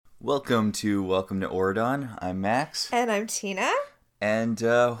Welcome to Oridon. I'm Max. And I'm Tina. And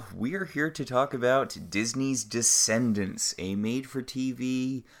we are here to talk about Disney's Descendants, a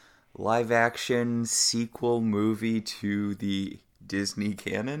made-for-TV, live-action sequel movie to the Disney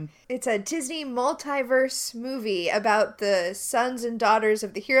canon. It's a Disney multiverse movie about the sons and daughters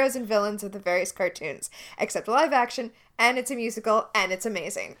of the heroes and villains of the various cartoons, except live action, and it's a musical, and it's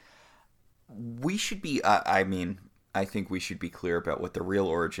amazing. We should be, I think we should be clear about what the real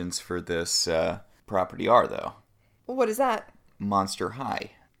origins for this property are, though. What is that? Monster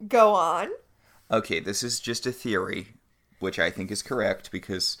High. Go on. Okay, this is just a theory, which I think is correct,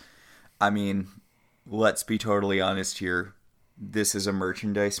 because, let's be totally honest here. This is a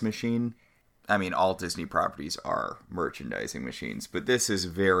merchandise machine. All Disney properties are merchandising machines, but this is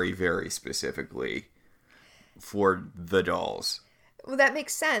very, very specifically for the dolls. Well, that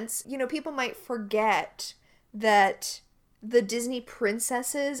makes sense. People might forget that the Disney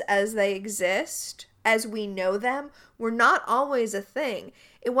princesses as they exist, as we know them, were not always a thing.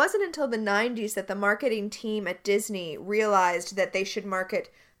 It wasn't until the 90s that the marketing team at Disney realized that they should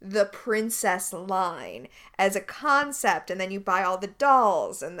market the princess line as a concept, and then you buy all the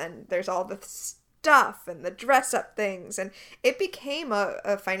dolls, and then there's all the stuff and the dress-up things, and it became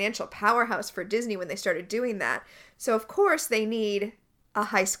a financial powerhouse for Disney when they started doing that. So, of course, they need a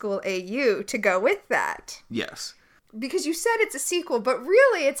high school AU to go with that. Yes. Because you said it's a sequel, but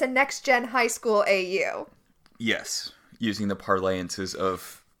really it's a next-gen high school AU. Yes. Using the parlances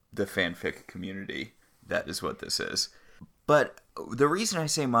of the fanfic community, that is what this is. But the reason I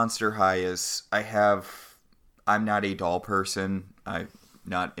say Monster High is I'm not a doll person. I'm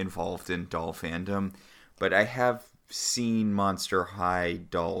not involved in doll fandom. But I have seen Monster High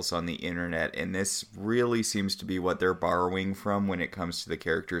dolls on the internet, and this really seems to be what they're borrowing from when it comes to the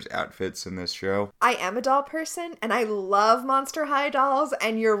characters' outfits in this show. I am a doll person, and I love Monster High dolls,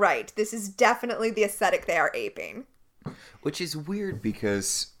 and you're right. This is definitely the aesthetic they are aping. Which is weird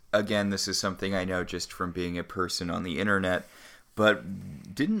because, again, this is something I know just from being a person on the internet,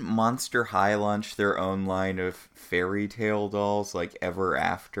 but didn't Monster High launch their own line of fairy tale dolls, like Ever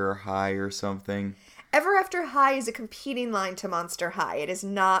After High or something? Ever After High is a competing line to Monster High. It is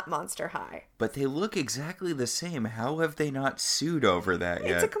not Monster High. But they look exactly the same. How have they not sued over that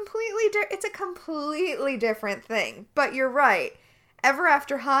yet? It's a completely different thing. But you're right. Ever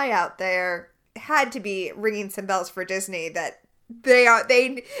After High out there had to be ringing some bells for Disney that they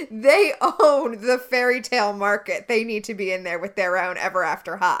own the fairy tale market. They need to be in there with their own Ever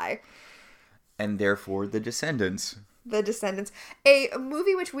After High. And therefore the Descendants. The Descendants, a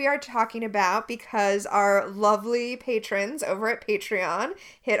movie which we are talking about because our lovely patrons over at Patreon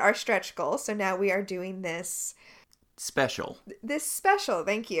hit our stretch goal. So now we are doing this special,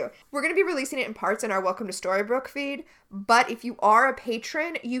 thank you. We're going to be releasing it in parts in our Welcome to Storybrooke feed, but if you are a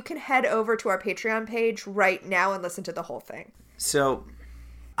patron, you can head over to our Patreon page right now and listen to the whole thing. So,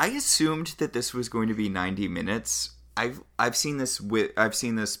 I assumed that this was going to be 90 minutes. I've seen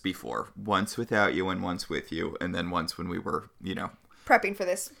this before, once without you and once with you, and then once when we were, prepping for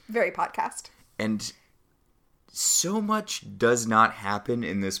this very podcast. And so much does not happen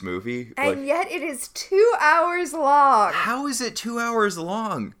in this movie. And yet it is 2 hours long. How is it 2 hours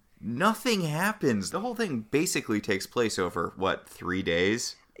long? Nothing happens. The whole thing basically takes place over, 3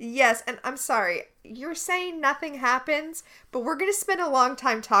 days? Yes, and I'm sorry, you're saying nothing happens, but we're going to spend a long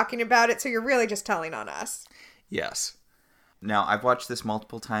time talking about it, so you're really just telling on us. Yes. Now, I've watched this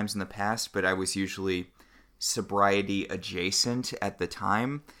multiple times in the past, but I was usually sobriety adjacent at the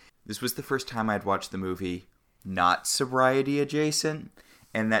time. This was the first time I'd watched the movie not sobriety adjacent,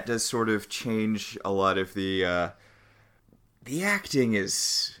 and that does sort of change a lot of the acting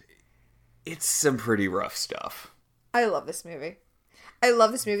it's some pretty rough stuff. I love this movie.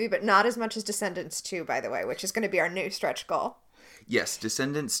 But not as much as Descendants 2, by the way, which is going to be our new stretch goal. Yes,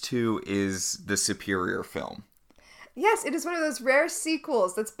 Descendants 2 is the superior film. Yes, it is one of those rare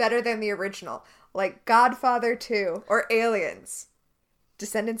sequels that's better than the original, like Godfather 2 or Aliens.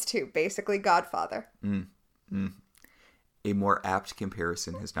 Descendants 2, basically Godfather. A more apt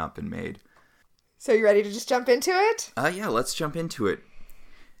comparison has not been made. So you ready to just jump into it? Yeah, let's jump into it.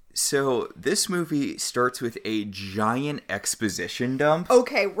 So, this movie starts with a giant exposition dump.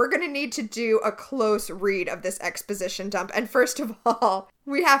 Okay, we're going to need to do a close read of this exposition dump. And first of all,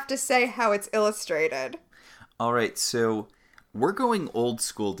 we have to say how it's illustrated. Alright, so we're going old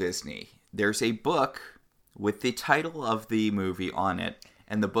school Disney. There's a book with the title of the movie on it,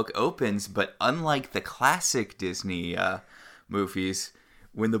 and the book opens, but unlike the classic Disney movies,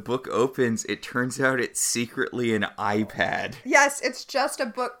 when the book opens, it turns out it's secretly an iPad. Yes, it's just a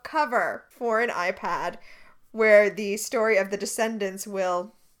book cover for an iPad where the story of the Descendants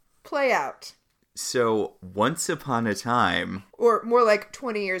will Play out. So, once upon a time... Or more like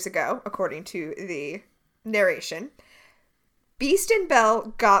 20 years ago, according to the narration, Beast and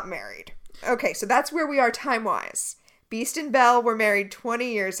Belle got married. Okay, so that's where we are time-wise. Beast and Belle were married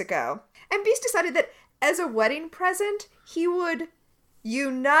 20 years ago. And Beast decided that as a wedding present, he would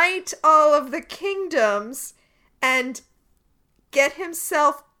unite all of the kingdoms and get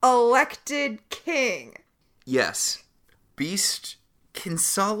himself elected king. Yes. Beast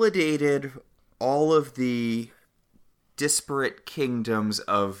consolidated all of the disparate kingdoms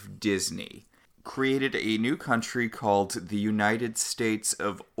of Disney, created a new country called the United States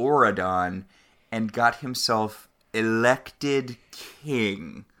of Auradon, and got himself elected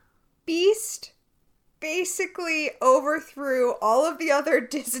king. Beast basically overthrew all of the other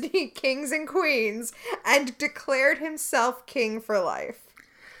Disney kings and queens and declared himself king for life.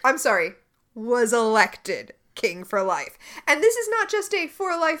 I'm sorry, was elected king for life. And this is not just a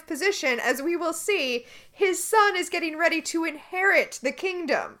for life position, as we will see, his son is getting ready to inherit the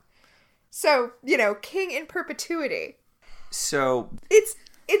kingdom. So, king in perpetuity. So...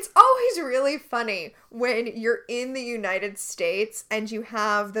 It's always really funny when you're in the United States and you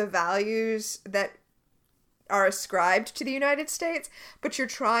have the values that are ascribed to the United States, but you're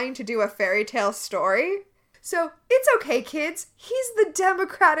trying to do a fairy tale story. So, it's okay, kids. He's the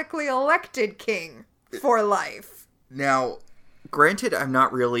democratically elected king for life. Now, granted, I'm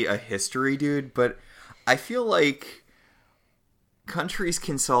not really a history dude, but I feel like countries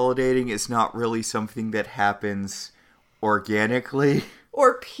consolidating is not really something that happens organically.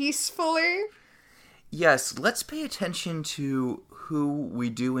 Or peacefully. Yes, let's pay attention to who we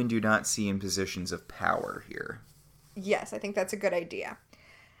do and do not see in positions of power here. Yes, I think that's a good idea.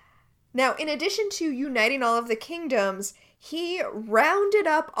 Now, in addition to uniting all of the kingdoms, he rounded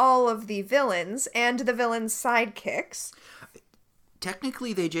up all of the villains and the villains' sidekicks.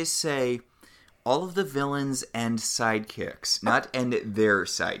 Technically, they just say all of the villains and sidekicks, not and their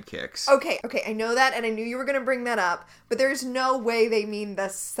sidekicks. Okay, I know that, and I knew you were going to bring that up, but there's no way they mean the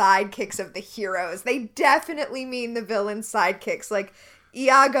sidekicks of the heroes. They definitely mean the villain sidekicks, like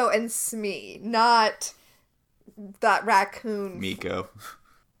Iago and Smee, not that raccoon. Miko.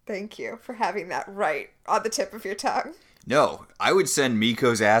 Thank you for having that right on the tip of your tongue. No, I would send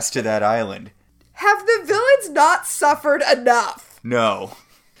Miko's ass to that island. Have the villains not suffered enough? No.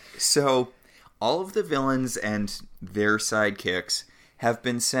 So, all of the villains and their sidekicks have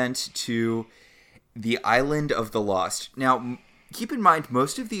been sent to the Island of the Lost. Now, keep in mind,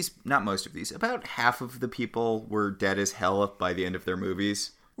 about half of the people were dead as hell by the end of their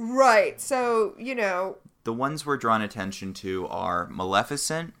movies. Right, so, The ones we're drawn attention to are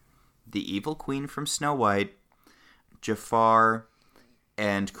Maleficent, the evil queen from Snow White, Jafar,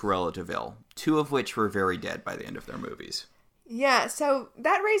 and Cruella de Vil, two of which were very dead by the end of their movies. Yeah, so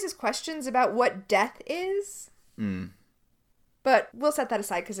that raises questions about what death is. But we'll set that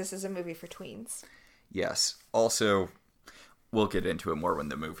aside because this is a movie for tweens. Yes. Also, we'll get into it more when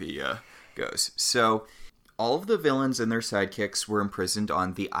the movie goes. So, all of the villains and their sidekicks were imprisoned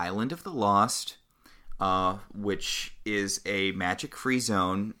on the Island of the Lost, which is a magic-free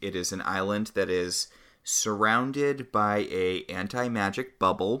zone. It is an island that is surrounded by a anti-magic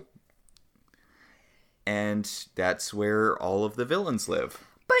bubble, and that's where all of the villains live.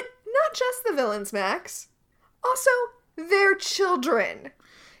 But not just the villains, Max. Also, their children.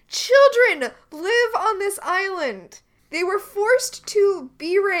 Children live on this island. They were forced to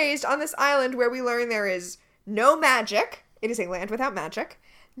be raised on this island where we learn there is no magic. It is a land without magic.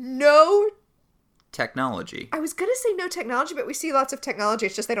 No technology. I was going to say no technology, but we see lots of technology.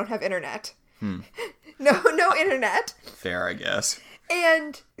 It's just they don't have internet. No internet. Fair, I guess.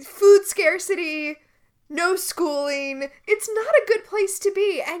 And food scarcity, no schooling. It's not a good place to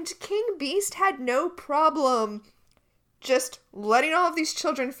be. And King Beast had no problem just letting all of these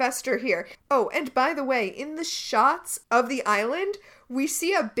children fester here. Oh, and by the way, in the shots of the island, we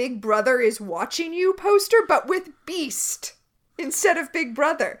see a Big Brother is watching you poster, but with Beast instead of Big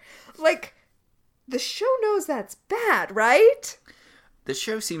Brother. Like, the show knows that's bad, right? The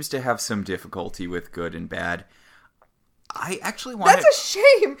show seems to have some difficulty with good and bad. I actually want That's a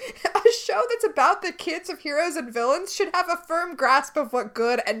shame! A show that's about the kids of heroes and villains should have a firm grasp of what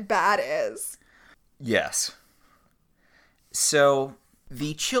good and bad is. Yes. So,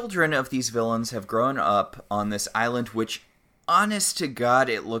 the children of these villains have grown up on this island, which, honest to God,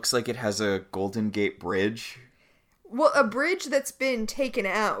 it looks like it has a Golden Gate Bridge. Well, a bridge that's been taken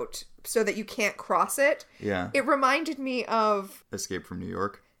out so that you can't cross it. Yeah. It reminded me of... Escape from New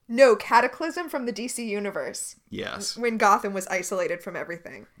York? No, Cataclysm from the DC Universe. Yes. When Gotham was isolated from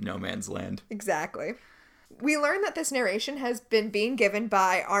everything. No Man's Land. Exactly. We learn that this narration has been being given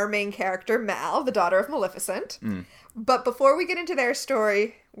by our main character, Mal, the daughter of Maleficent. But before we get into their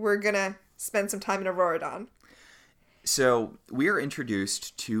story, we're gonna spend some time in Auroradon. So, we are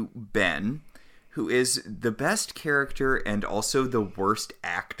introduced to Ben, who is the best character and also the worst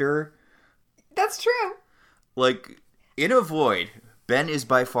actor. That's true. Like, in A Void, Ben is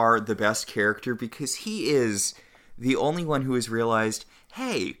by far the best character because he is the only one who has realized,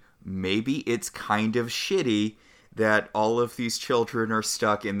 hey, maybe it's kind of shitty that all of these children are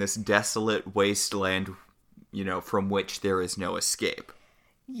stuck in this desolate wasteland, from which there is no escape.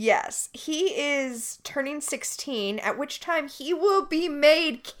 Yes, he is turning 16, at which time he will be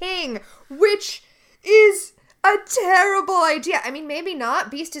made king, which is a terrible idea. I mean, maybe not.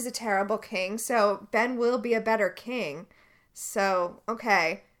 Beast is a terrible king, so Ben will be a better king. So,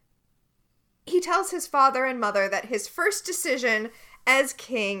 okay. He tells his father and mother that his first decision as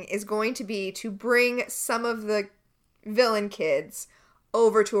king is going to be to bring some of the villain kids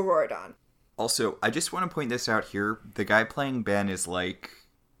over to Auroradon. Also, I just want to point this out here. The guy playing Ben is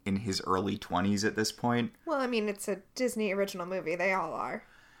in his early 20s at this point. Well, I mean, it's a Disney original movie. They all are.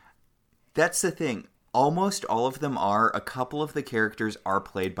 That's the thing. Almost all of them are. A couple of the characters are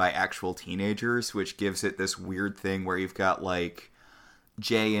played by actual teenagers, which gives it this weird thing where you've got,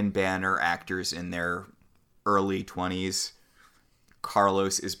 Jay and Ben are actors in their early 20s.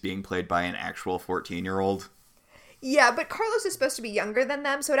 Carlos is being played by an actual 14-year-old. Yeah, but Carlos is supposed to be younger than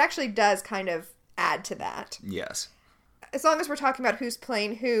them, so it actually does kind of add to that. Yes. As long as we're talking about who's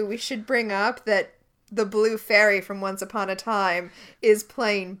playing who, we should bring up that the Blue Fairy from Once Upon a Time is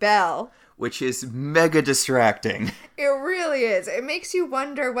playing Belle. Which is mega distracting. It really is. It makes you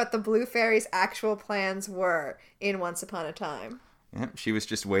wonder what the Blue Fairy's actual plans were in Once Upon a Time. Yep, she was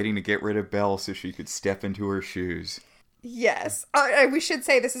just waiting to get rid of Belle so she could step into her shoes. Yes. We should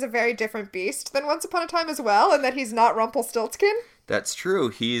say this is a very different Beast than Once Upon a Time as well, and that he's not Rumpelstiltskin. That's true.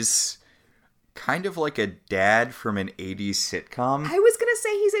 He's kind of like a dad from an 80s sitcom. I was going to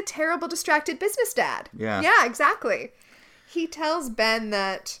say he's a terrible, distracted business dad. Yeah. Yeah, exactly. He tells Ben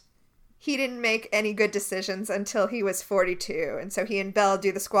that he didn't make any good decisions until he was 42, and so he and Belle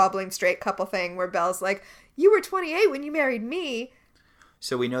do the squabbling straight couple thing where Belle's like, you were 28 when you married me.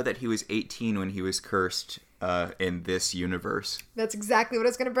 So we know that he was 18 when he was cursed in this universe. That's exactly what I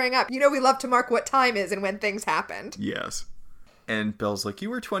was going to bring up. We love to mark what time is and when things happened. Yes. And Belle's like, you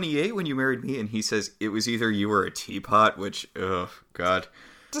were 28 when you married me? And he says, it was either you or a teapot, which, oh, God.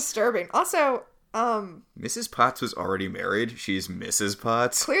 Disturbing. Also, Mrs. Potts was already married. She's Mrs.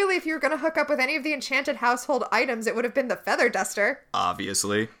 Potts. Clearly, if you were going to hook up with any of the enchanted household items, it would have been the feather duster.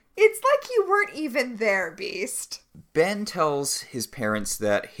 Obviously. It's like you weren't even there, Beast. Ben tells his parents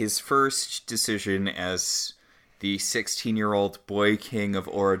that his first decision as the 16-year-old boy king of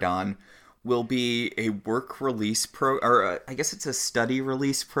Auradon will be a work release I guess it's a study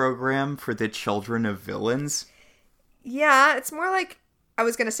release program for the children of villains. Yeah, it's more like, I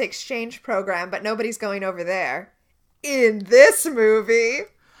was going to say exchange program, but nobody's going over there. In this movie.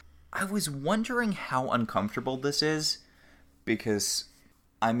 I was wondering how uncomfortable this is, because,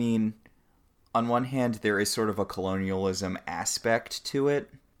 I mean, on one hand, there is sort of a colonialism aspect to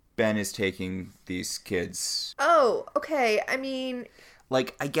it. Ben is taking these kids. Oh, okay. I mean,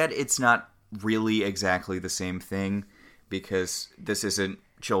 I get it's not really exactly the same thing, because this isn't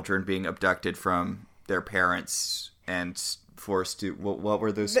children being abducted from their parents and forced to... What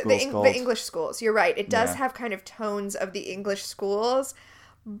were those schools called? The English schools. You're right. It does have kind of tones of the English schools,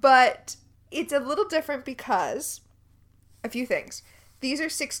 but it's a little different because... A few things. These are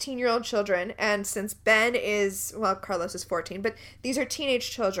 16-year-old children, and since Ben is... Well, Carlos is 14, but these are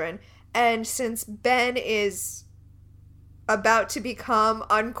teenage children, and since Ben is about to become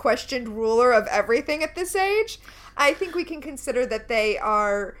unquestioned ruler of everything at this age, I think we can consider that they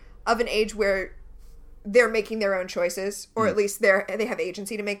are of an age where they're making their own choices, or at least they have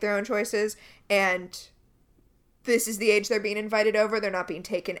agency to make their own choices, and this is the age they're being invited over. They're not being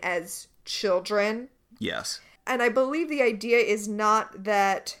taken as children. Yes. And I believe the idea is not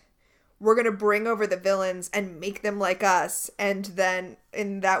that we're going to bring over the villains and make them like us and then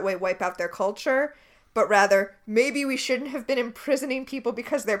in that way wipe out their culture, but rather maybe we shouldn't have been imprisoning people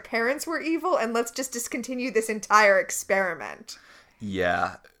because their parents were evil, and let's just discontinue this entire experiment.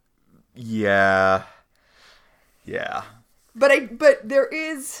 Yeah. But there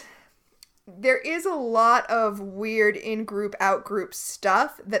is a lot of weird in-group, out-group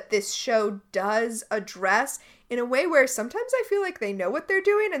stuff that this show does address in a way where sometimes I feel like they know what they're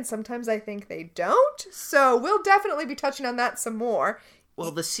doing and sometimes I think they don't. So we'll definitely be touching on that some more.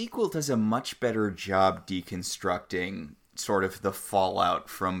 Well, the sequel does a much better job deconstructing sort of the fallout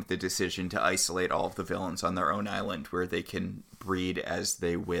from the decision to isolate all of the villains on their own island where they can breed as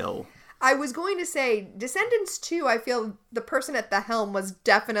they will. I was going to say, Descendants 2, I feel the person at the helm was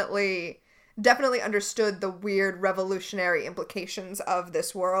definitely understood the weird revolutionary implications of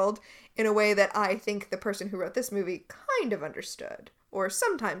this world in a way that I think the person who wrote this movie kind of understood, or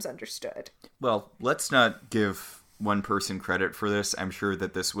sometimes understood. Well, let's not give one person credit for this. I'm sure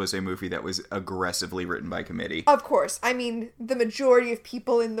that this was a movie that was aggressively written by committee. Of course. I mean, the majority of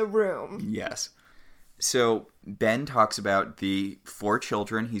people in the room. Yes. So Ben talks about the 4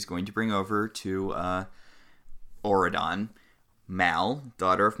 children he's going to bring over to Auradon. Mal,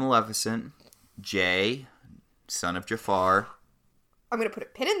 daughter of Maleficent. Jay, son of Jafar. I'm going to put a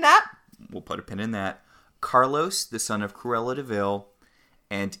pin in that. We'll put a pin in that. Carlos, the son of Cruella de Vil.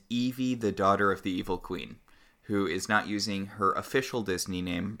 And Evie, the daughter of the Evil Queen, who is not using her official Disney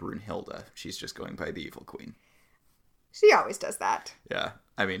name, Brunhilde. She's just going by the Evil Queen. She always does that. Yeah.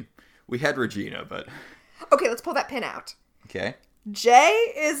 I mean, we had Regina, but... Okay, let's pull that pin out. Okay.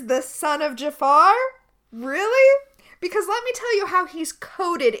 Jay is the son of Jafar? Really? Because let me tell you how he's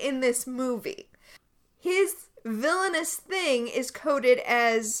coded in this movie. His villainous thing is coded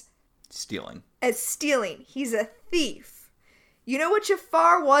as... Stealing. As stealing. He's a thief. You know what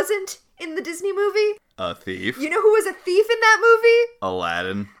Jafar wasn't in the Disney movie? A thief. You know who was a thief in that movie?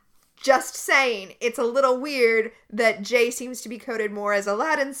 Aladdin. Just saying, it's a little weird that Jay seems to be coded more as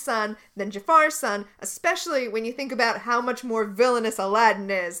Aladdin's son than Jafar's son, especially when you think about how much more villainous Aladdin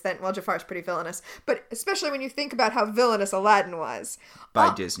is than, well, Jafar's pretty villainous, but especially when you think about how villainous Aladdin was.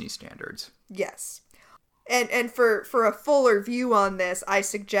 By Disney standards. Yes. And for a fuller view on this, I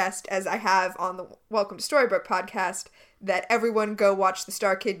suggest, as I have on the Welcome to Storybook podcast, that everyone go watch the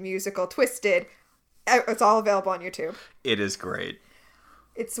Star Kid musical Twisted. It's all available on YouTube. It is great.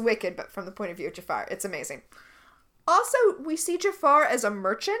 It's wicked, but from the point of view of Jafar, it's amazing. Also, we see Jafar as a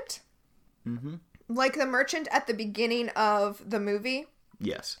merchant. Mm-hmm. Like the merchant at the beginning of the movie.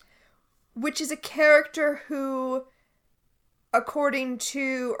 Yes. Which is a character who, according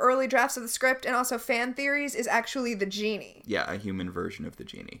to early drafts of the script and also fan theories, is actually the genie. Yeah, a human version of the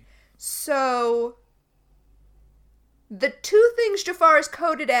genie. So, the 2 things Jafar is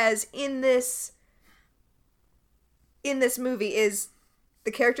coded as in this movie is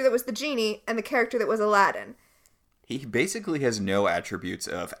the character that was the genie and the character that was Aladdin. He basically has no attributes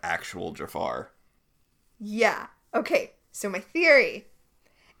of actual Jafar. Yeah. Okay, so my theory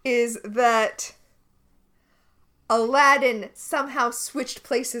is that Aladdin somehow switched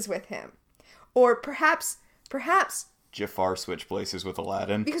places with him. Or perhaps... Jafar switched places with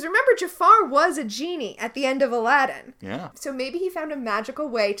Aladdin. Because remember, Jafar was a genie at the end of Aladdin. Yeah. So maybe he found a magical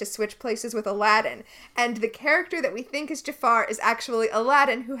way to switch places with Aladdin. And the character that we think is Jafar is actually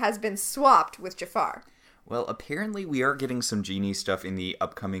Aladdin, who has been swapped with Jafar. Well, apparently we are getting some genie stuff in the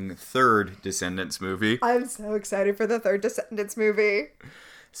upcoming 3rd Descendants movie. I'm so excited for the 3rd Descendants movie.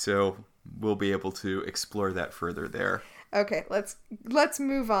 So we'll be able to explore that further there. Okay, let's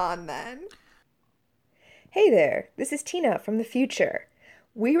move on then. Hey there, this is Tina from the future.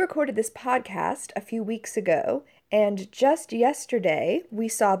 We recorded this podcast a few weeks ago, and just yesterday we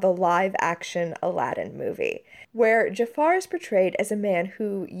saw the live-action Aladdin movie, where Jafar is portrayed as a man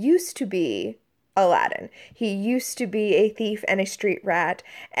who used to be Aladdin. He used to be a thief and a street rat,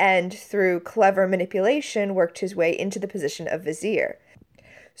 and through clever manipulation worked his way into the position of vizier.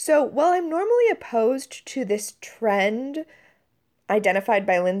 So while I'm normally opposed to this trend identified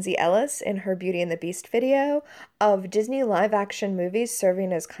by Lindsay Ellis in her Beauty and the Beast video of Disney live-action movies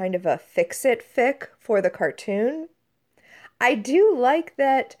serving as kind of a fix-it fic for the cartoon, I do like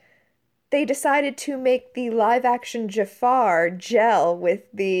that they decided to make the live-action Jafar gel with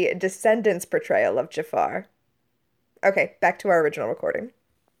the Descendants portrayal of Jafar. Okay, back to our original recording.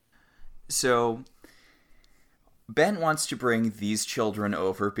 So, Ben wants to bring these children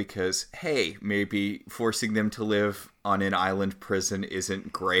over because, hey, maybe forcing them to live on an island prison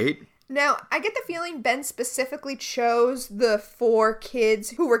isn't great. Now, I get the feeling Ben specifically chose the 4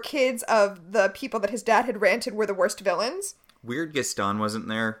 kids who were kids of the people that his dad had ranted were the worst villains. Weird Gaston wasn't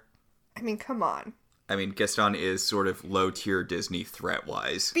there. I mean, come on. I mean, Gaston is sort of low-tier Disney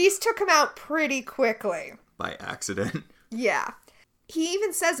threat-wise. Beast took him out pretty quickly. By accident. Yeah. He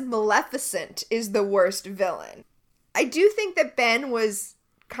even says Maleficent is the worst villain. I do think that Ben was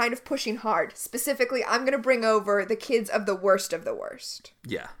kind of pushing hard. Specifically, I'm going to bring over the kids of the worst of the worst.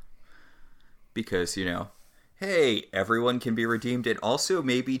 Yeah. Because, you know, hey, everyone can be redeemed. And also,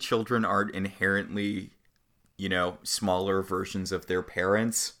 maybe children aren't inherently, you know, smaller versions of their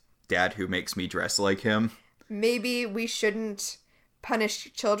parents. Dad who makes me dress like him. Maybe we shouldn't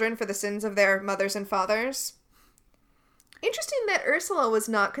punish children for the sins of their mothers and fathers. Interesting that Ursula was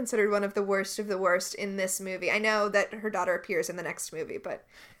not considered one of the worst in this movie. I know that her daughter appears in the next movie, but...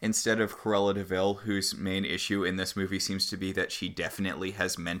 Instead of Cruella de Vil, whose main issue in this movie seems to be that she definitely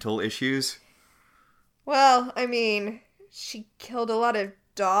has mental issues. Well, I mean, she killed a lot of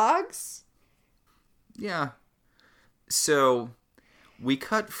dogs? Yeah. So, we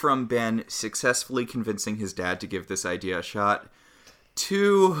cut from Ben successfully convincing his dad to give this idea a shot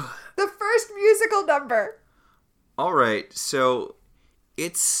to... the first musical number! Alright, so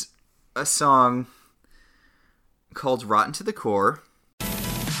it's a song called Rotten to the Core.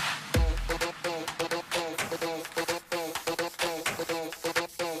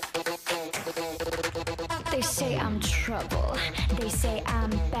 They say I'm trouble, they say I'm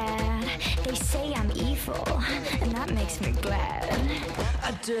bad, they say I'm evil, and that makes me glad.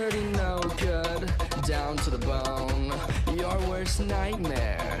 A dirty no good, down to the bone. Your worst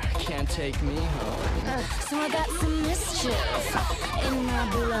nightmare can't take me home. So I got some mischief in my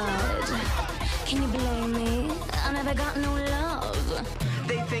blood. Can you blame me? I never got no love.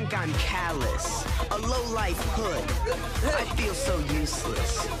 They think I'm callous, a low-life hood. I feel so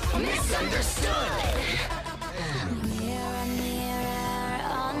useless. Misunderstood. Mirror, mirror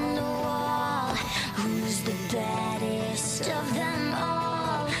on the wall, who's the baddest of them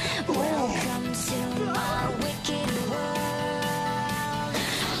all? Welcome to my wicked world,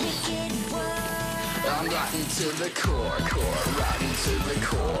 wicked world. I'm rotten to the core, rotten to the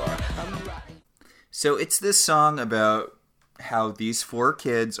core. I'm rotten. So it's this song about how these four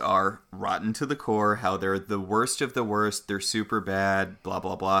kids are rotten to the core, how they're the worst of the worst, they're super bad, blah,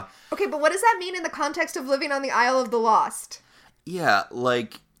 blah, blah. Okay, but what does that mean in the context of living on the Isle of the Lost? Yeah,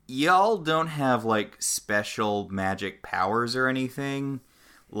 like, y'all don't have, like, special magic powers or anything.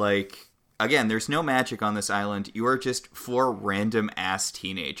 Like, again, there's no magic on this island. You are just four random-ass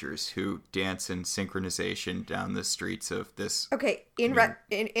teenagers who dance in synchronization down the streets of this... Okay, in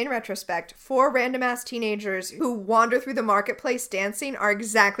retrospect, four random-ass teenagers who wander through the marketplace dancing are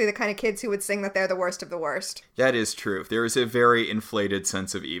exactly the kind of kids who would sing that they're the worst of the worst. That is true. There is a very inflated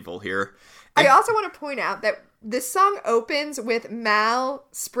sense of evil here. I also want to point out that this song opens with Mal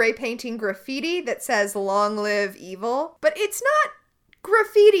spray painting graffiti that says "Long live evil," but it's not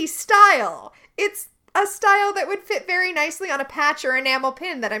graffiti style. It's a style that would fit very nicely on a patch or enamel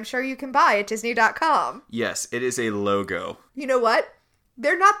pin that I'm sure you can buy at Disney.com. Yes, it is a logo. You know what?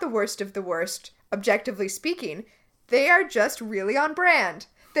 They're not the worst of the worst, objectively speaking. They are just really on brand.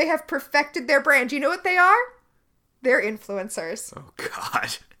 They have perfected their brand. You know what they are? They're influencers. Oh,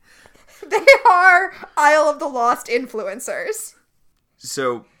 God. They are Isle of the Lost influencers.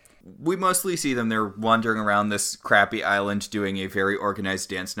 So, we mostly see them, they're wandering around this crappy island doing a very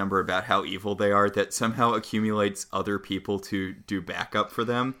organized dance number about how evil they are that somehow accumulates other people to do backup for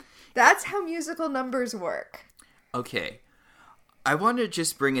them. That's how musical numbers work. Okay. I want to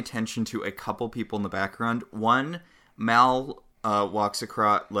just bring attention to a couple people in the background. One, Mal walks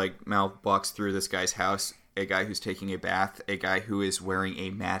through this guy's house, a guy who's taking a bath, a guy who is wearing a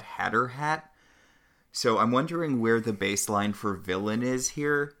Mad Hatter hat. So I'm wondering where the baseline for villain is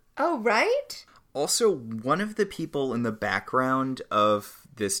here. Oh, right? Also, one of the people in the background of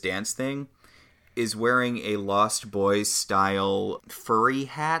this dance thing is wearing a Lost Boys style furry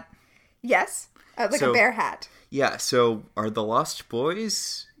hat. Yes, a bear hat. Yeah, so are the Lost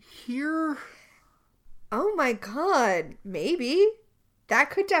Boys here? Oh my god, maybe. That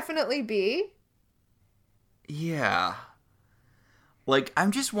could definitely be. Yeah. Like,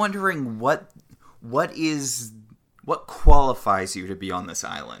 I'm just wondering what qualifies you to be on this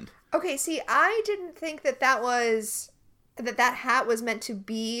island? Okay, see, I didn't think that hat was meant to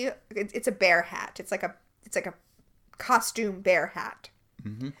be. It's a bear hat. It's like a costume bear hat.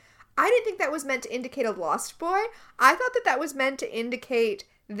 Mm-hmm. I didn't think that was meant to indicate a lost boy. I thought that was meant to indicate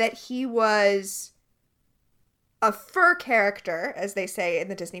that he was a fur character, as they say in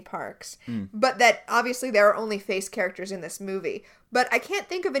the Disney parks, but that obviously there are only face characters in this movie. But I can't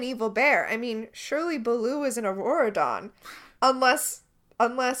think of an evil bear. I mean, surely Baloo is an Auroradon, unless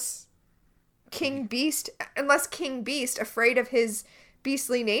King Beast, afraid of his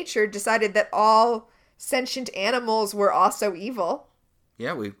beastly nature, decided that all sentient animals were also evil.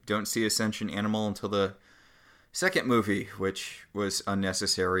 Yeah, we don't see a sentient animal until the second movie, which was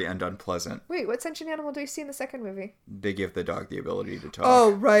unnecessary and unpleasant. Wait, what sentient animal do we see in the second movie? They give the dog the ability to talk.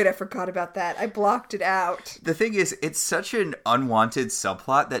 Oh, right, I forgot about that. I blocked it out. The thing is, it's such an unwanted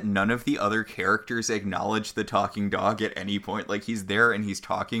subplot that none of the other characters acknowledge the talking dog at any point. Like, he's there and he's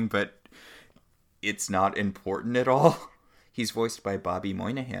talking, but it's not important at all. He's voiced by Bobby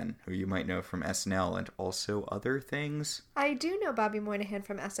Moynihan, who you might know from SNL and also other things. I do know Bobby Moynihan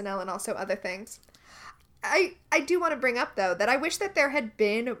from SNL and also other things. I do want to bring up, though, that I wish that there had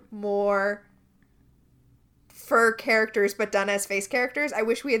been more fur characters but done as face characters. I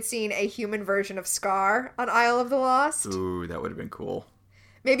wish we had seen a human version of Scar on Isle of the Lost. Ooh, that would have been cool.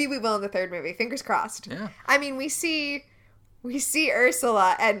 Maybe we will in the third movie. Fingers crossed. Yeah. I mean, we see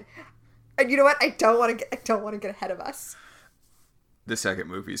Ursula, and you know what? I don't want to get ahead of us. The second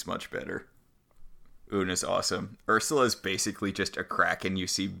movie's much better. Una's awesome. Ursula's basically just a Kraken you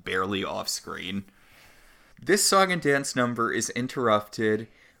see barely off screen. This song and dance number is interrupted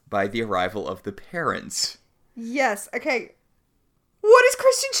by the arrival of the parents. Yes. Okay. What is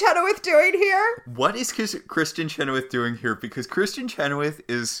Kristen Chenoweth doing here? What is Kristen Chenoweth doing here? Because Kristen Chenoweth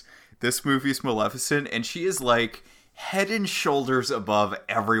is this movie's Maleficent, and she is like head and shoulders above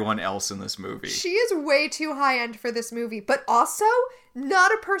everyone else in this movie. She is way too high-end for this movie, but also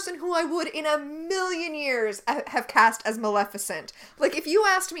not a person who I would in a million years have cast as Maleficent. Like, if you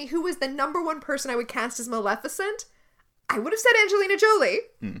asked me who was the number one person I would cast as Maleficent, I would have said Angelina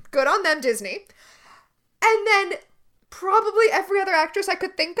Jolie. Good on them, Disney. And then probably every other actress I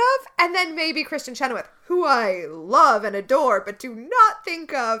could think of, and then maybe Kristen Chenoweth, who I love and adore, but do not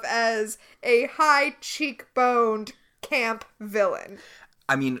think of as a high cheekboned camp villain.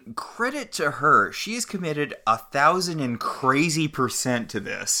 I mean, credit to her. She is committed 1,000% to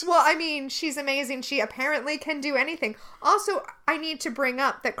this. Well, I mean, she's amazing. She apparently can do anything. Also, I need to bring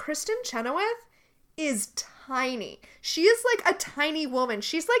up that Kristen Chenoweth is tiny. She is like a tiny woman.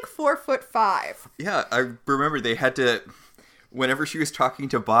 She's like 4'5". Yeah, I remember they had to, whenever she was talking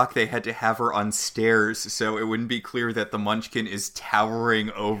to Bach, they had to have her on stairs so it wouldn't be clear that the Munchkin is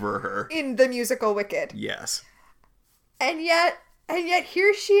towering over her. In the musical Wicked. Yes. And yet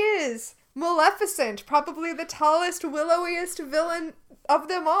here she is, Maleficent, probably the tallest, willowiest villain of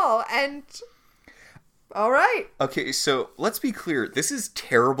them all, and all right. Okay, so let's be clear. This is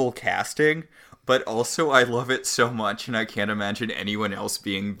terrible casting, but also I love it so much, and I can't imagine anyone else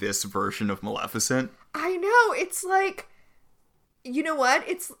being this version of Maleficent. I know, it's like, you know what?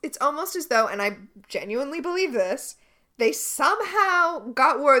 It's almost as though, and I genuinely believe this, they somehow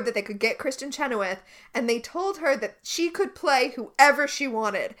got word that they could get Kristen Chenoweth, and they told her that she could play whoever she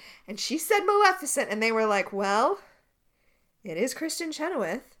wanted. And she said Maleficent, and they were like, well, it is Kristen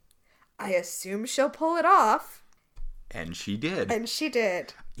Chenoweth. I assume she'll pull it off. And she did. And she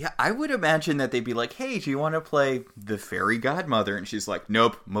did. Yeah, I would imagine that they'd be like, hey, do you want to play the fairy godmother? And she's like,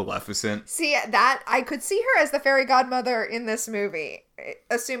 nope, Maleficent. See, that, I could see her as the fairy godmother in this movie,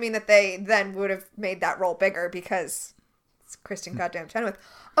 assuming that they then would have made that role bigger because it's Kristen goddamn Chenoweth.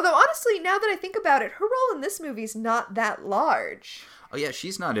 Although, honestly, now that I think about it, her role in this movie is not that large. Oh, yeah,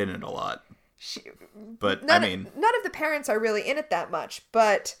 she's not in it a lot. But, none of the parents are really in it that much,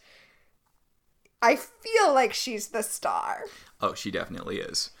 but I feel like she's the star. Oh, she definitely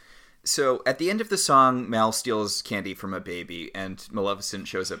is. So, at the end of the song, Mal steals candy from a baby, and Maleficent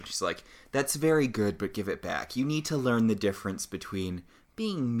shows up, and she's like, that's very good, but give it back. You need to learn the difference between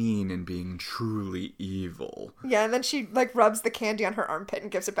being mean and being truly evil. Yeah, and then she, like, rubs the candy on her armpit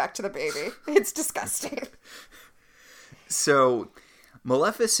and gives it back to the baby. It's disgusting. So,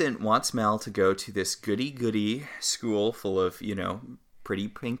 Maleficent wants Mal to go to this goody-goody school full of, pretty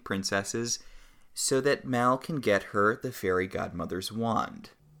pink princesses, so that Mal can get her the fairy godmother's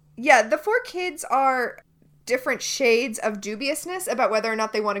wand. Yeah, the four kids are different shades of dubiousness about whether or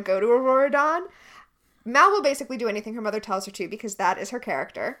not they want to go to Aurora Dawn. Mal will basically do anything her mother tells her to because that is her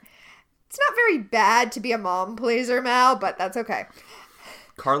character. It's not very bad to be a mom pleaser, Mal, but that's okay.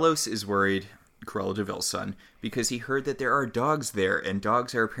 Carlos is worried, Cruella de Vil's son, because he heard that there are dogs there, and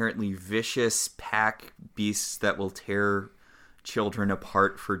dogs are apparently vicious pack beasts that will tear children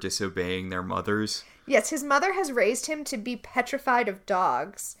apart for disobeying their mothers. Yes, his mother has raised him to be petrified of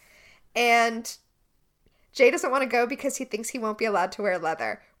dogs, and Jay doesn't want to go because he thinks he won't be allowed to wear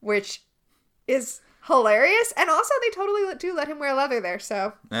leather, which is hilarious, and also they totally do let him wear leather there,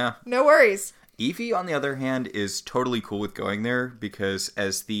 so yeah, no worries. Evie, on the other hand, is totally cool with going there because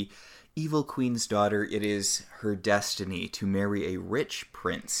as the evil queen's daughter, it is her destiny to marry a rich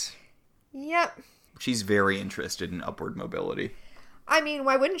prince. Yep. She's very interested in upward mobility. I mean,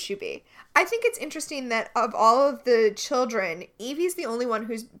 why wouldn't she be? I think it's interesting that of all of the children, Evie's the only one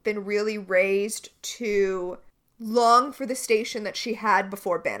who's been really raised to long for the station that she had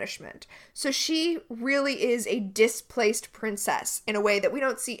before banishment. So she really is a displaced princess in a way that we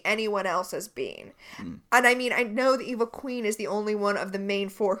don't see anyone else as being. And I mean, I know the evil queen is the only one of the main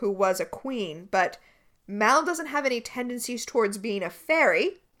four who was a queen, but Mal doesn't have any tendencies towards being a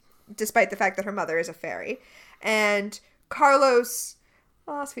fairy, despite the fact that her mother is a fairy. And Carlos,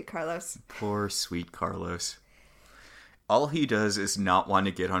 oh, sweet Carlos. Poor sweet Carlos. All he does is not want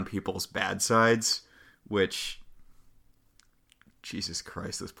to get on people's bad sides, which, Jesus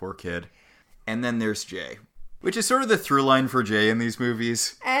Christ, this poor kid. And then there's Jay, which is sort of the through line for Jay in these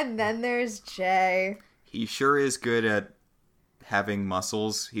movies. And then there's Jay. He sure is good at having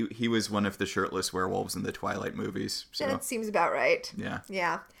muscles. He was one of the shirtless werewolves in the Twilight movies. So That seems about right. yeah.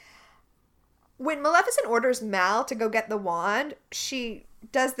 Yeah. When Maleficent orders Mal to go get the wand, she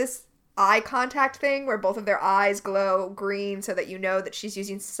does this eye contact thing where both of their eyes glow green so that you know that she's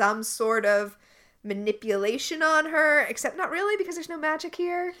using some sort of manipulation on her, except not really because there's no magic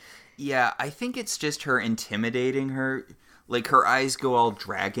here. Yeah, I think it's just her intimidating her. Like, her eyes go all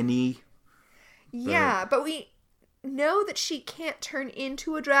dragony. Yeah, but we know that she can't turn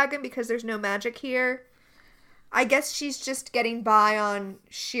into a dragon because there's no magic here. I guess she's just getting by on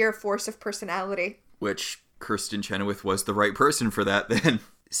sheer force of personality. Which Kirsten Chenoweth was the right person for that then.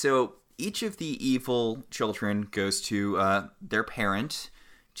 So each of the evil children goes to their parent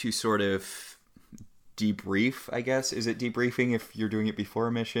to sort of debrief, I guess. Is it debriefing if you're doing it before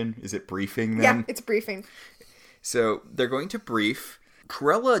a mission? Is it briefing then? Yeah, it's briefing. So they're going to brief.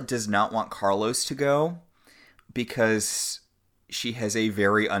 Cruella does not want Carlos to go because she has a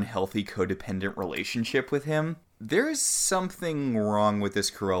very unhealthy codependent relationship with him. There is something wrong with this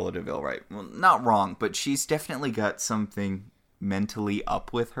Cruella de Vil, right? Well, not wrong, but she's definitely got something mentally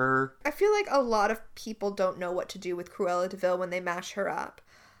up with her. I feel like a lot of people don't know what to do with Cruella de Vil when they mash her up.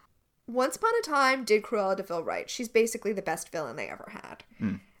 Once Upon a Time did Cruella de Vil right. She's basically the best villain they ever had.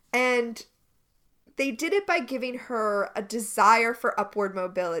 And they did it by giving her a desire for upward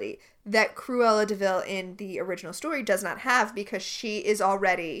mobility that Cruella de Vil in the original story does not have because she is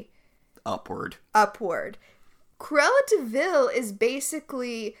already Upward. Cruella de Vil is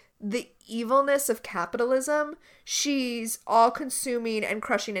basically the evilness of capitalism. She's all-consuming and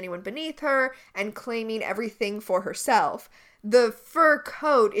crushing anyone beneath her and claiming everything for herself. The fur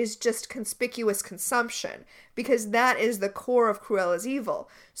coat is just conspicuous consumption because that is the core of Cruella's evil.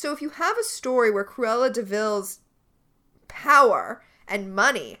 So if you have a story where Cruella de Vil's power and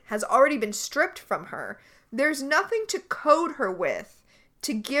money has already been stripped from her, there's nothing to code her with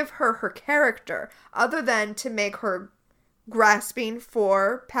to give her her character other than to make her grasping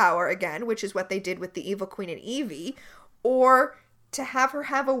for power again, which is what they did with the Evil Queen and Evie, or to have her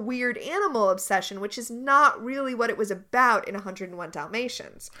have a weird animal obsession, which is not really what it was about in 101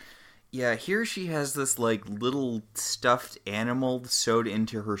 Dalmatians. Yeah, here she has this, like, little stuffed animal sewed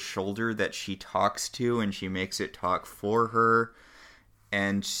into her shoulder that she talks to, and she makes it talk for her.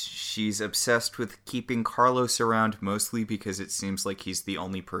 And she's obsessed with keeping Carlos around, mostly because it seems like he's the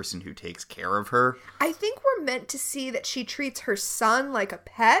only person who takes care of her. I think we're meant to see that she treats her son like a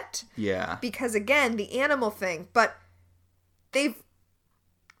pet. Yeah. Because, again, the animal thing. But they've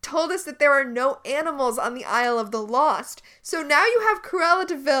told us that there are no animals on the Isle of the Lost. So now you have Cruella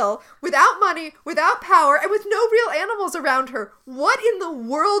de Vil without money, without power, and with no real animals around her. What in the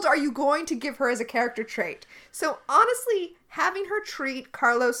world are you going to give her as a character trait? So honestly, having her treat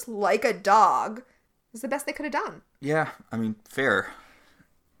Carlos like a dog is the best they could have done. Yeah, I mean, fair.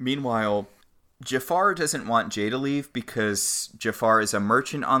 Meanwhile, Jafar doesn't want Jay to leave because Jafar is a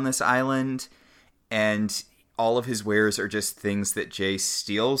merchant on this island, and all of his wares are just things that Jay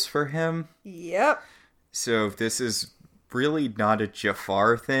steals for him. Yep. So this is really not a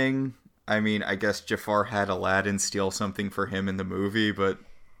Jafar thing. I mean, I guess Jafar had Aladdin steal something for him in the movie, but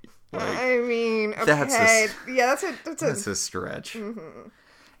like, I mean, okay. That's a stretch. Mm-hmm.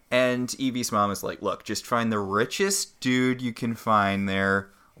 And Evie's mom is like, look, just find the richest dude you can find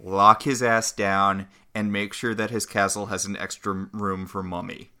there, lock his ass down, and make sure that his castle has an extra room for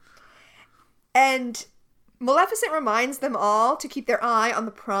Mummy. And Maleficent reminds them all to keep their eye on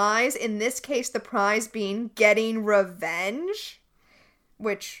the prize. In this case, the prize being getting revenge,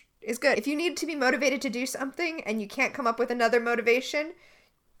 which is good. If you need to be motivated to do something and you can't come up with another motivation,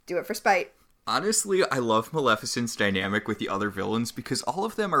 do it for spite. Honestly, I love Maleficent's dynamic with the other villains because all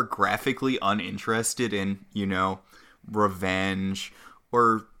of them are graphically uninterested in, revenge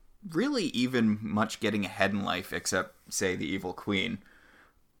or really even much getting ahead in life except, say, the Evil Queen.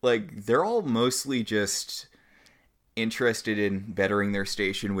 Like, they're all mostly just interested in bettering their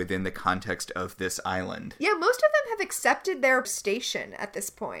station within the context of this island. Yeah, most of them have accepted their station at this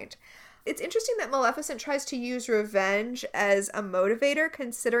point. It's interesting that Maleficent tries to use revenge as a motivator,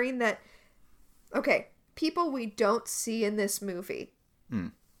 considering that, okay, people we don't see in this movie.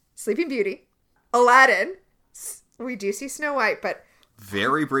 Sleeping Beauty, Aladdin, we do see Snow White, but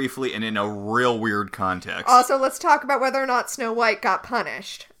very briefly and in a real weird context. Also, let's talk about whether or not Snow White got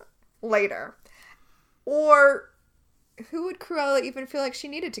punished later. Or who would Cruella even feel like she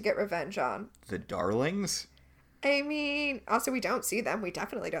needed to get revenge on? The Darlings? I mean, also we don't see them. We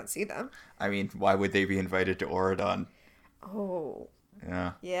definitely don't see them. I mean, why would they be invited to Auradon? Oh.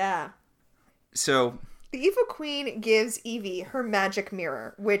 Yeah. Yeah. So, The Evil Queen gives Evie her magic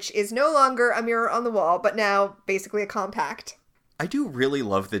mirror, which is no longer a mirror on the wall, but now basically a compact. I do really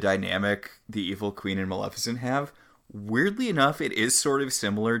love the dynamic the Evil Queen and Maleficent have. Weirdly enough, it is sort of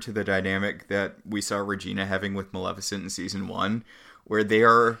similar to the dynamic that we saw Regina having with Maleficent in season 1, where they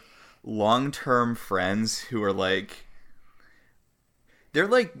are long-term friends who are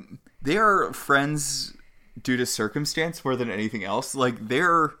they are friends due to circumstance more than anything else.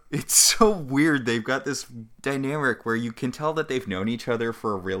 It's so weird. They've got this dynamic where you can tell that they've known each other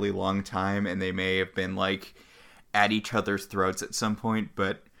for a really long time, and they may have been at each other's throats at some point,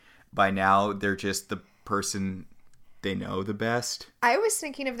 but by now they're just the person they know the best. I was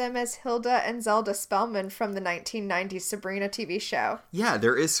thinking of them as Hilda and Zelda Spellman from the 1990s Sabrina TV show. Yeah,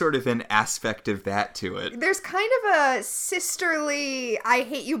 there is sort of an aspect of that to it. There's kind of a sisterly, I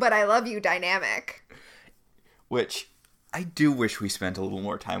hate you but I love you dynamic. Which I do wish we spent a little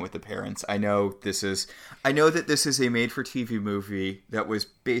more time with the parents. I know that this is a made-for-TV movie that was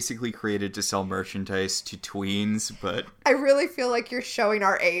basically created to sell merchandise to tweens, but I really feel like you're showing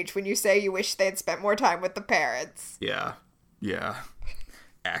our age when you say you wish they'd spent more time with the parents. yeah,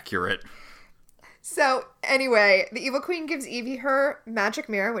 accurate. So, anyway, the Evil Queen gives Evie her magic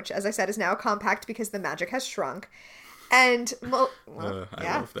mirror, which, as I said, is now compact because the magic has shrunk. And, I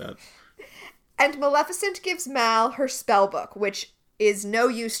love that. And Maleficent gives Mal her spell book, which is no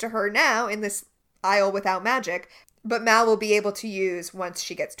use to her now in this Isle without magic, but Mal will be able to use once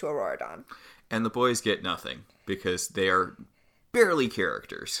she gets to Auradon. And the boys get nothing, because they are barely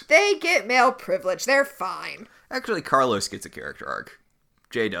characters. They get male privilege. They're fine. Actually, Carlos gets a character arc.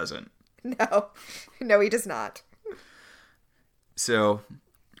 Jay doesn't. No, he does not. So,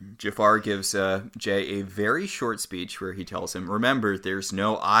 Jafar gives Jay a very short speech where he tells him, remember, there's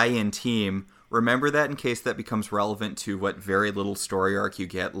no I in team. Remember that in case that becomes relevant to what very little story arc you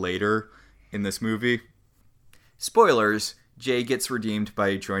get later in this movie. Spoilers, Jay gets redeemed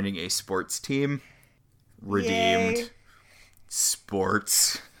by joining a sports team. Redeemed. Yay.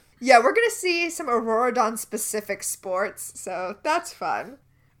 Sports. Yeah, we're going to see some Auradon-specific sports, so that's fun.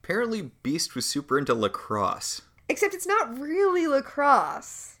 Apparently, Beast was super into lacrosse. Except it's not really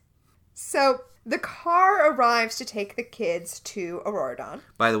lacrosse. So, the car arrives to take the kids to Auradon.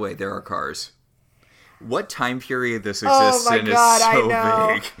 By the way, there are cars. What time period this exists in God, is so I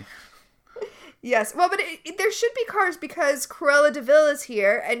know. big. Yes, well, but there should be cars because Cruella de Vil is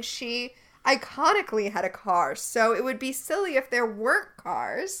here, and she iconically had a car, so it would be silly if there weren't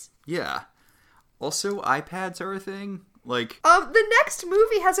cars. Yeah. Also, iPads are a thing. The next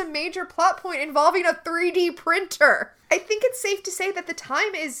movie has a major plot point involving a 3D printer. I think it's safe to say that the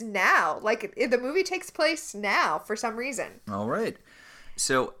time is now. The movie takes place now for some reason. All right.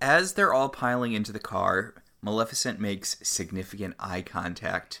 So, as they're all piling into the car, Maleficent makes significant eye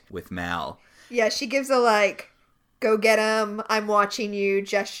contact with Mal. Yeah, she gives a, go get him, I'm watching you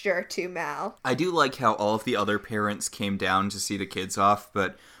gesture to Mal. I do like how all of the other parents came down to see the kids off,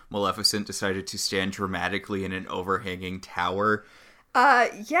 but Maleficent decided to stand dramatically in an overhanging tower.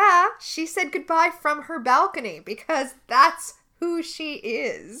 Yeah, she said goodbye from her balcony because that's who she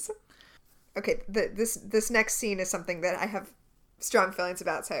is. Okay, this next scene is something that I have strong feelings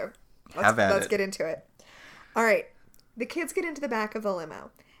about, so let's get into it. All right, the kids get into the back of the limo,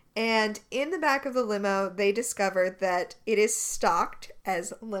 and in the back of the limo, they discover that it is stocked,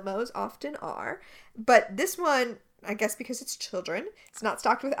 as limos often are, but this one, I guess because it's children, it's not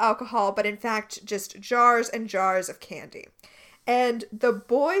stocked with alcohol, but in fact, just jars and jars of candy. And the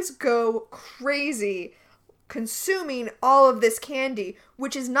boys go crazy consuming all of this candy,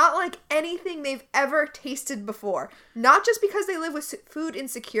 which is not like anything they've ever tasted before. Not just because they live with food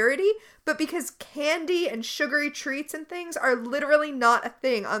insecurity, but because candy and sugary treats and things are literally not a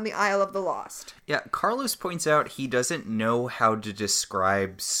thing on the Isle of the Lost. Yeah, Carlos points out he doesn't know how to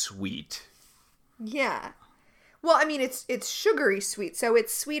describe sweet. Yeah. Well, I mean, it's sugary sweet, so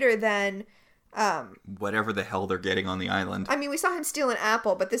it's sweeter than whatever the hell they're getting on the island. I mean, we saw him steal an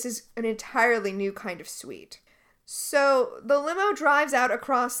apple, but this is an entirely new kind of sweet. So the limo drives out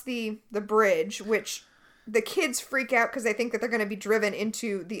across the bridge, which the kids freak out because they think that they're going to be driven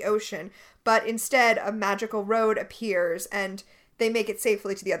into the ocean. But instead, a magical road appears and they make it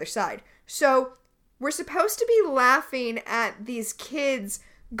safely to the other side. So we're supposed to be laughing at these kids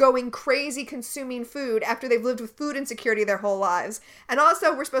going crazy consuming food after they've lived with food insecurity their whole lives. And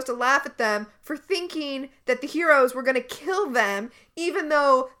also we're supposed to laugh at them for thinking that the heroes were going to kill them, even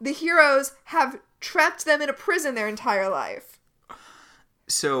though the heroes have trapped them in a prison their entire life.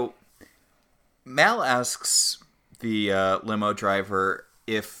 So Mal asks the limo driver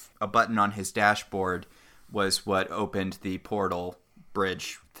if a button on his dashboard was what opened the portal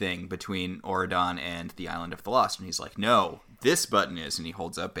bridge thing between Auradon and the Island of the Lost. And he's like, no, this button is. And he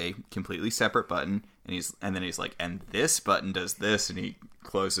holds up a completely separate button. And then he's like, and this button does this. And he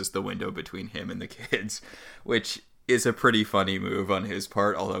closes the window between him and the kids, which is a pretty funny move on his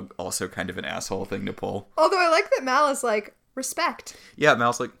part, although also kind of an asshole thing to pull. Although I like that Mal is like, respect. Yeah,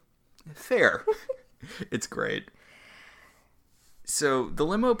 Mal's like, fair. It's great. So the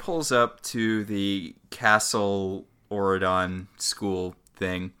limo pulls up to the Castle Auradon school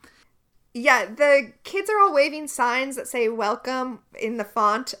thing. Yeah, the kids are all waving signs that say welcome in the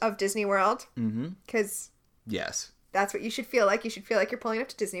font of Disney World. Mm-hmm. Because yes, that's what you should feel like. You should feel like you're pulling up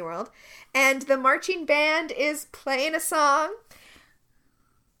to Disney World. And the marching band is playing a song.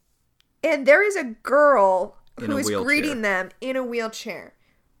 And there is a girl who is greeting them in a wheelchair.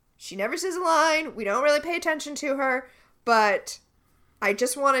 She never says a line. We don't really pay attention to her. But I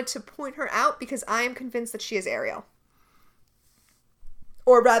just wanted to point her out because I am convinced that she is Ariel.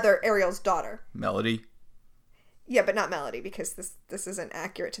 Or rather, Ariel's daughter. Melody? Yeah, but not Melody, because this isn't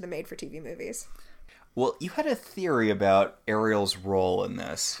accurate to the made-for-TV movies. Well, you had a theory about Ariel's role in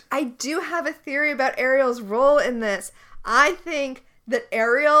this. I do have a theory about Ariel's role in this. I think that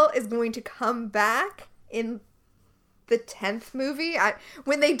Ariel is going to come back in the 10th movie.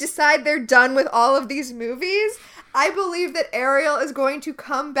 When they decide they're done with all of these movies, I believe that Ariel is going to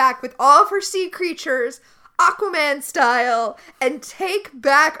come back with all of her sea creatures, Aquaman style, and take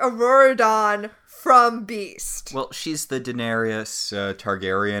back Auradon from Beast. Well, she's the Daenerys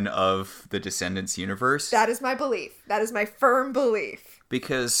Targaryen of the Descendants universe. That is my belief. That is my firm belief.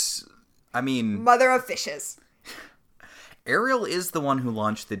 Because, I mean... Mother of fishes. Ariel is the one who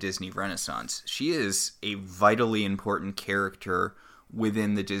launched the Disney Renaissance. She is a vitally important character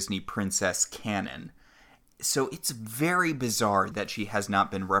within the Disney princess canon. So it's very bizarre that she has not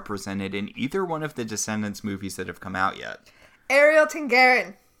been represented in either one of the Descendants movies that have come out yet. Ariel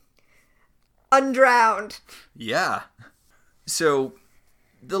Targaryen. Undrowned. Yeah. So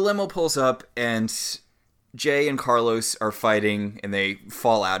the limo pulls up and Jay and Carlos are fighting and they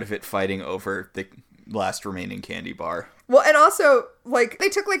fall out of it fighting over the last remaining candy bar. Well, and also, like, they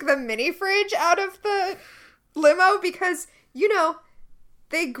took, like, the mini fridge out of the limo because, you know,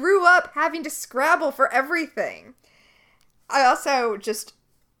 they grew up having to scrabble for everything. I also just...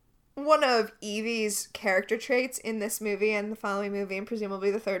 One of Evie's character traits in this movie and the following movie and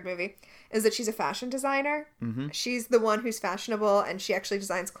presumably the third movie is that she's a fashion designer. Mm-hmm. She's the one who's fashionable and she actually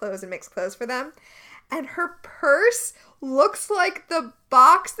designs clothes and makes clothes for them. And her purse looks like the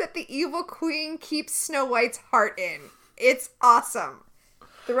box that the evil queen keeps Snow White's heart in. It's awesome.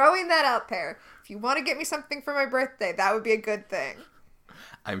 Throwing that out there. If you want to get me something for my birthday, that would be a good thing.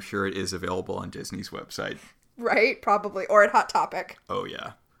 I'm sure it is available on Disney's website. Right? Probably. Or at Hot Topic. Oh,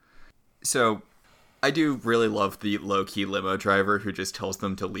 yeah. So, I do really love the low-key limo driver who just tells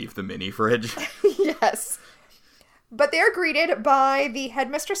them to leave the mini fridge. Yes. But they're greeted by the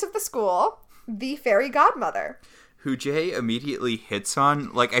headmistress of the school, the fairy godmother. Who Jay immediately hits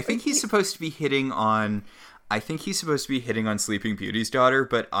on. Like, I think he's supposed to be hitting on Sleeping Beauty's daughter,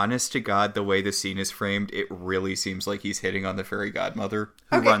 but honest to God, the way the scene is framed, it really seems like he's hitting on the fairy godmother,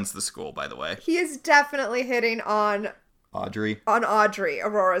 who runs the school, by the way. He is definitely hitting on... Audrey,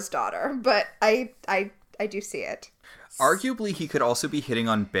 Aurora's daughter, but I do see it. Arguably, he could also be hitting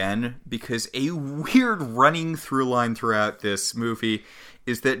on Ben, because a weird running through line throughout this movie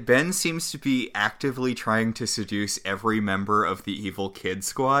is that Ben seems to be actively trying to seduce every member of the evil kid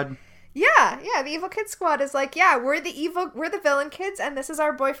squad. Yeah, the evil kid squad is like, yeah, we're the villain kids, and this is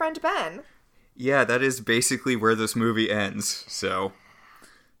our boyfriend Ben. Yeah, that is basically where this movie ends, so...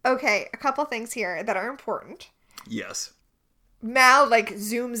 Okay, a couple things here that are important. Yes. Mal, like,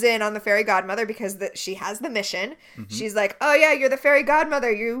 zooms in on the fairy godmother because she has the mission. Mm-hmm. She's like, oh yeah, you're the fairy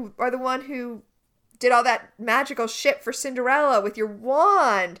godmother. You are the one who did all that magical shit for Cinderella with your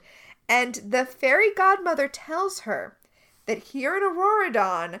wand. And the fairy godmother tells her that here in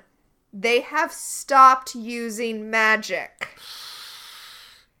Auradon, they have stopped using magic.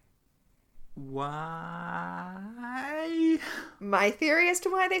 Why? My theory as to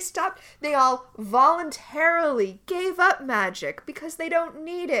why they stopped, they all voluntarily gave up magic because they don't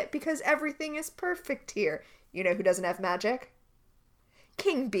need it, because everything is perfect here. You know who doesn't have magic?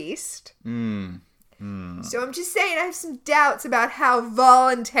 King Beast. So I'm just saying I have some doubts about how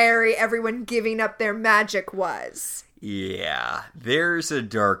voluntary everyone giving up their magic was. Yeah, there's a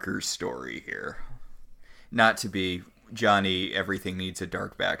darker story here. Not to be Johnny, everything needs a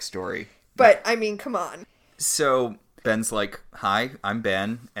dark backstory. But, I mean, come on. So, Ben's like, hi, I'm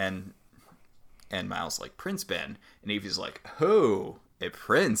Ben, and And Miles like, Prince Ben. And Evie's like, oh, a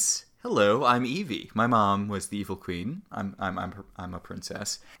prince. Hello, I'm Evie. My mom was the evil queen. I'm a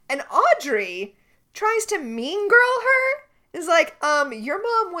princess. And Audrey tries to mean girl her. Is like, your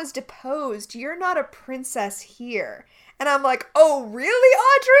mom was deposed. You're not a princess here. And I'm like, oh, really,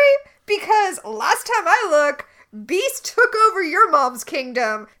 Audrey? Because last time I look, Beast took over your mom's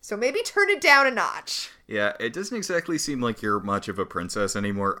kingdom. So maybe turn it down a notch. Yeah, it doesn't exactly seem like you're much of a princess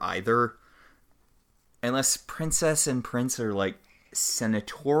anymore either. Unless princess and prince are like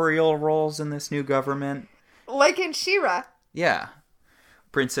senatorial roles in this new government. Like in She-Ra. Yeah.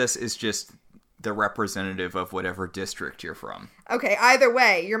 Princess is just the representative of whatever district you're from. Okay, either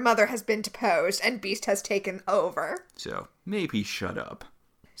way, your mother has been deposed and Beast has taken over. So, maybe shut up.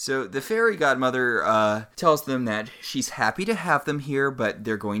 So, the fairy godmother tells them that she's happy to have them here, but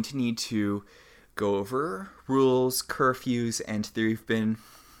they're going to need to go over rules, curfews, and they've been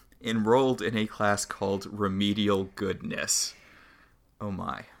enrolled in a class called Remedial Goodness. Oh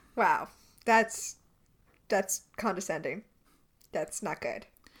my. Wow. That's condescending. That's not good.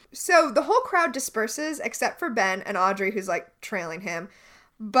 So the whole crowd disperses except for Ben and Audrey, who's like trailing him.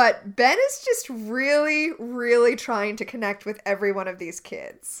 But Ben is just really, really trying to connect with every one of these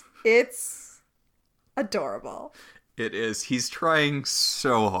kids. It's adorable. It is. He's trying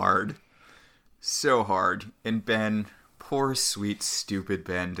so hard. So hard. And Ben, poor, sweet, stupid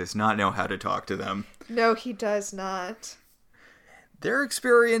Ben, does not know how to talk to them. No, he does not. Their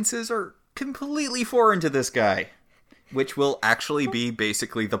experiences are completely foreign to this guy. Which will actually be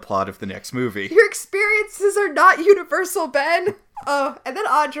basically the plot of the next movie. Your experiences are not universal, Ben. Oh, and then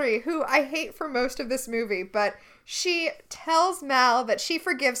Audrey, who I hate for most of this movie, but she tells Mal that she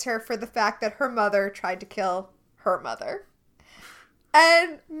forgives her for the fact that her mother tried to kill her mother.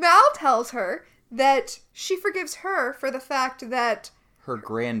 And Mal tells her that she forgives her for the fact that her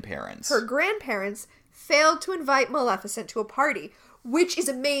grandparents failed to invite Maleficent to a party, which is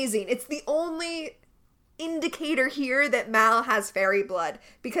amazing. It's the only indicator here that Mal has fairy blood,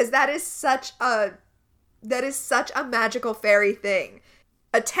 because that is such a magical fairy thing.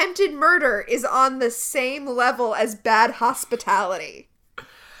 Attempted murder is on the same level as bad hospitality.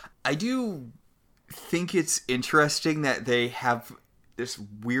 I do think it's interesting that they have this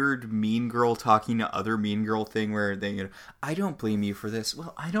weird mean girl talking to other mean girl thing where they go, I don't blame you for this.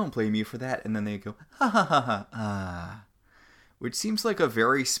 Well, I don't blame you for that. And then they go, ha ha ha ha, ah. Which seems like a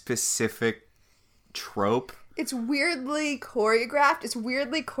very specific trope. It's weirdly choreographed. It's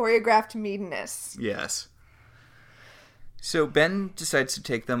weirdly choreographed meanness. Yes. So Ben decides to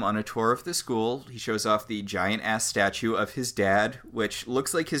take them on a tour of the school. He shows off the giant-ass statue of his dad, which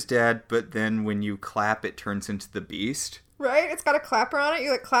looks like his dad, but then when you clap, it turns into the Beast. Right? It's got a clapper on it.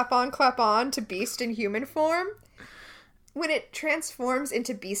 You like clap on to Beast in human form. When it transforms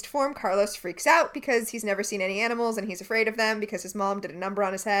into Beast form, Carlos freaks out because he's never seen any animals and he's afraid of them because his mom did a number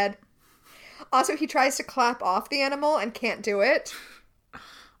on his head. Also, he tries to clap off the animal and can't do it.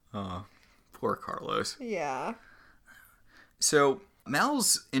 Oh, poor Carlos. Yeah. So,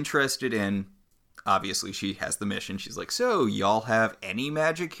 Mal's interested in, obviously she has the mission. She's like, so, y'all have any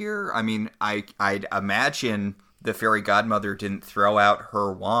magic here? I mean, I'd imagine the fairy godmother didn't throw out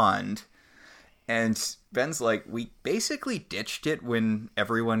her wand. And Ben's like, we basically ditched it when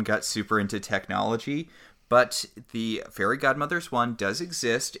everyone got super into technology. But the fairy godmother's wand does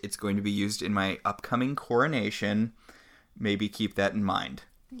exist. It's going to be used in my upcoming coronation. Maybe keep that in mind.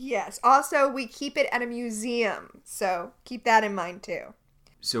 Yes. Also, we keep it at a museum. So keep that in mind, too.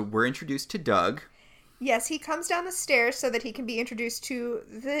 So we're introduced to Doug. Yes, he comes down the stairs so that he can be introduced to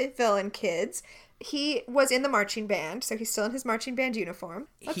the villain kids. He was in the marching band, so he's still in his marching band uniform.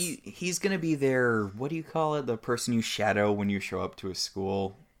 He's going to be their, what do you call it? The person you shadow when you show up to a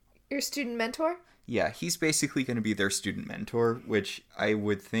school. Your student mentor? Yeah, he's basically going to be their student mentor, which I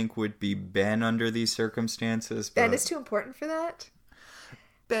would think would be Ben under these circumstances. But Ben is too important for that?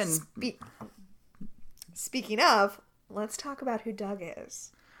 Ben. Speaking of, let's talk about who Doug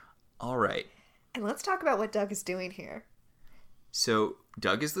is. All right. And let's talk about what Doug is doing here. So,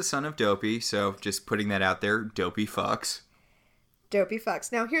 Doug is the son of Dopey, so just putting that out there, Dopey fucks. Dopey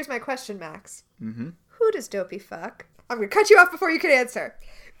fucks. Now, here's my question, Max. Mm-hmm. Who does Dopey fuck? I'm going to cut you off before you can answer.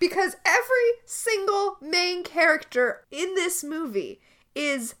 Because every single main character in this movie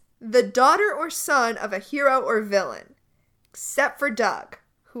is the daughter or son of a hero or villain. Except for Doug,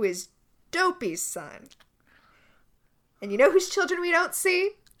 who is Dopey's son. And you know whose children we don't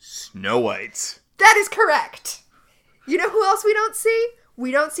see? Snow White's. That is correct. You know who else we don't see? We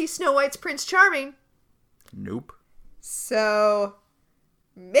don't see Snow White's Prince Charming. Nope. So,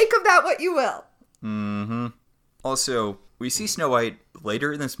 make of that what you will. Mm-hmm. Also, We see Snow White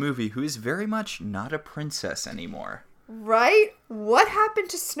later in this movie, who is very much not a princess anymore. Right? What happened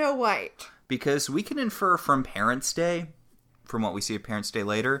to Snow White? Because we can infer from Parents' Day, from what we see of Parents' Day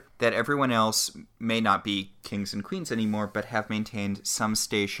later, that everyone else may not be kings and queens anymore, but have maintained some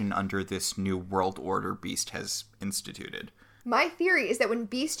station under this new world order Beast has instituted. My theory is that when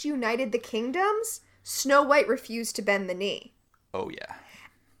Beast united the kingdoms, Snow White refused to bend the knee. Oh, yeah.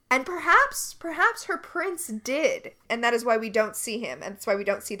 And perhaps her prince did, and that is why we don't see him, and that's why we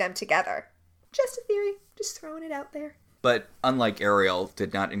don't see them together. Just a theory, just throwing it out there. But unlike Ariel,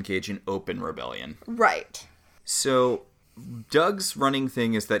 did not engage in open rebellion. Right. So Doug's running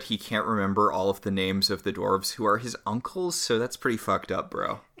thing is that he can't remember all of the names of the dwarves who are his uncles, so that's pretty fucked up,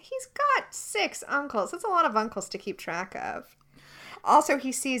 bro. He's got 6 uncles. That's a lot of uncles to keep track of. Also,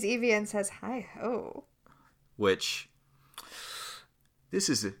 he sees Evie and says, hi-ho. Which, this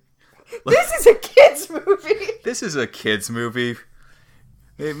is a kid's movie. This is a kid's movie.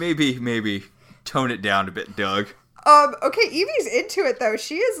 Maybe tone it down a bit, Doug. Okay, Evie's into it, though.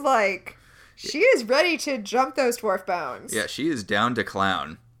 She is ready to jump those dwarf bones. Yeah, she is down to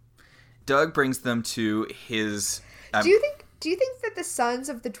clown. Doug brings them to his... Do you think that the sons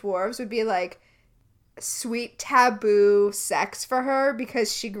of the dwarves would be like sweet taboo sex for her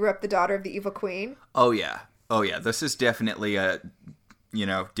because she grew up the daughter of the evil queen? Oh yeah. This is definitely a,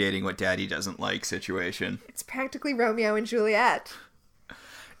 dating what daddy doesn't like situation. It's practically Romeo and Juliet.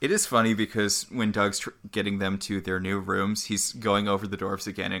 It is funny because when Doug's getting them to their new rooms, he's going over the dwarves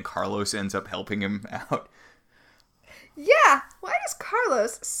again, and Carlos ends up helping him out. Yeah, why does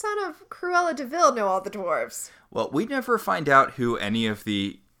Carlos, son of Cruella de Vil, know all the dwarves? Well, we never find out who any of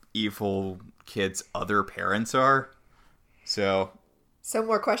the evil kids' other parents are. So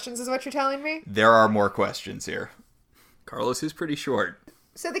more questions is what you're telling me? There are more questions here. Carlos is pretty short.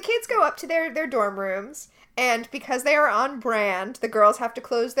 So the kids go up to their dorm rooms, and because they are on brand, the girls have to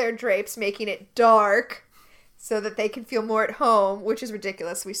close their drapes, making it dark so that they can feel more at home, which is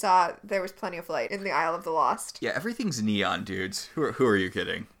ridiculous. We saw there was plenty of light in the Isle of the Lost. Yeah, everything's neon, dudes. Who are you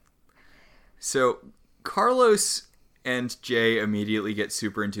kidding? So Carlos and Jay immediately get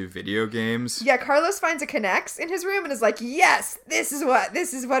super into video games. Yeah, Carlos finds a Kinect in his room and is like, yes, this is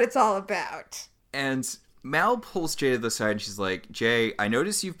what it's all about. And Mal pulls Jay to the side and she's like, Jay, I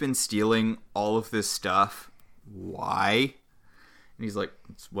notice you've been stealing all of this stuff. Why? And he's like,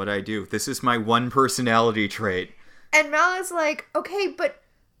 it's what I do. This is my one personality trait. And Mal is like, okay, but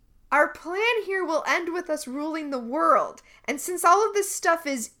our plan here will end with us ruling the world. And since all of this stuff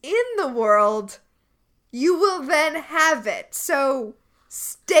is in the world, you will then have it. So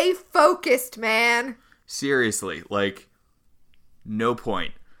stay focused, man. Seriously, no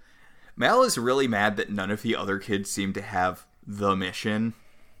point. Mal is really mad that none of the other kids seem to have the mission.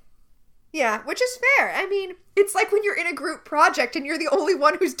 Yeah, which is fair. I mean, it's like when you're in a group project and you're the only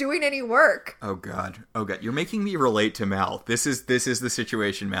one who's doing any work. Oh god. You're making me relate to Mal. This is the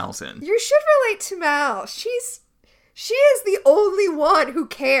situation Mal's in. You should relate to Mal. She is the only one who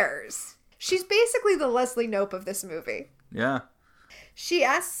cares. She's basically the Leslie Knope of this movie. Yeah. She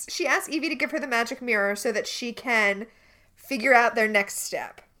asks Evie to give her the magic mirror so that she can figure out their next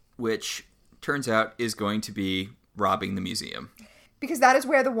step. Which turns out is going to be robbing the museum. Because that is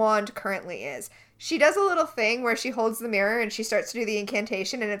where the wand currently is. She does a little thing where she holds the mirror and she starts to do the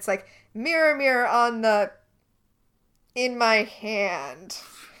incantation, and it's like, mirror, mirror in my hand.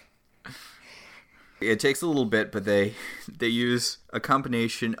 It takes a little bit, but they use a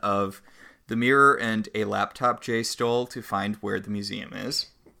combination of the mirror and a laptop Jay stole to find where the museum is.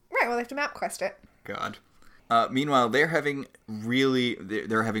 Right, well, they have to map quest it. God. Meanwhile, they're having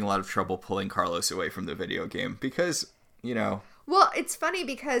a lot of trouble pulling Carlos away from the video game because, Well, it's funny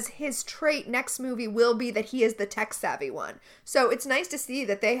because his trait next movie will be that he is the tech-savvy one. So it's nice to see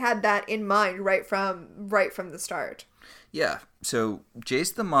that they had that in mind right from the start. Yeah, so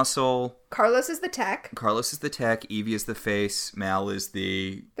Jay's the muscle. Carlos is the tech. Evie is the face. Mal is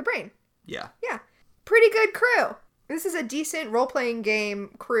the brain. Yeah. Yeah. Pretty good crew. This is a decent role-playing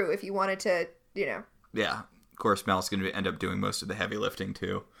game crew if you wanted to, Yeah. Of course, Mal's going to end up doing most of the heavy lifting,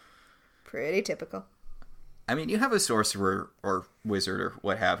 too. Pretty typical. I mean, you have a sorcerer or wizard or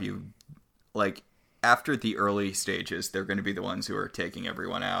what have you. After the early stages, they're going to be the ones who are taking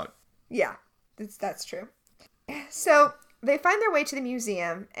everyone out. Yeah, that's true. So they find their way to the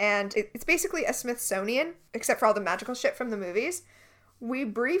museum, and it's basically a Smithsonian, except for all the magical shit from the movies. We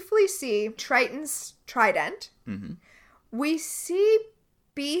briefly see Triton's trident. Mm-hmm. We see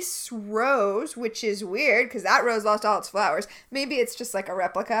Beast's rose, which is weird, because that rose lost all its flowers. Maybe it's just like a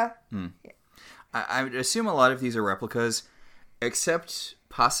replica. Mm. Yeah. I would assume a lot of these are replicas, except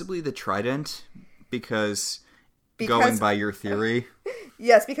possibly the trident, because Going by your theory.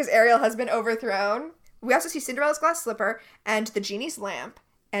 Yes, because Ariel has been overthrown. We also see Cinderella's glass slipper and the genie's lamp.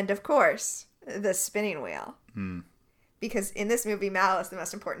 And, of course, the spinning wheel. Because in this movie, Mal is the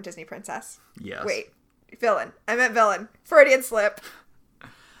most important Disney princess. Yes. Wait. Villain. I meant villain. Freudian slip.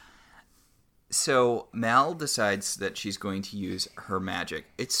 So Mal decides that she's going to use her magic.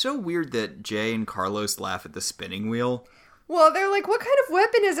 It's so weird that Jay and Carlos laugh at the spinning wheel. Well, they're like, what kind of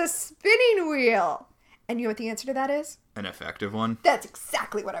weapon is a spinning wheel? And you know what the answer to that is? An effective one. That's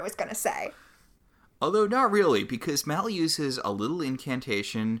exactly what I was going to say. Although not really, because Mal uses a little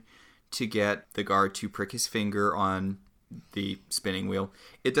incantation to get the guard to prick his finger on the spinning wheel.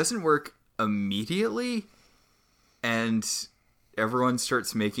 It doesn't work immediately, and everyone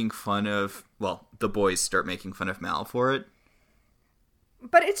starts making fun of, well, the boys start making fun of Mal for it.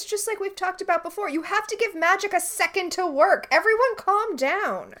 But it's just like we've talked about before. You have to give magic a second to work. Everyone calm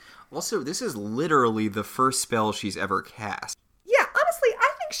down. Also, this is literally the first spell she's ever cast. Yeah, honestly,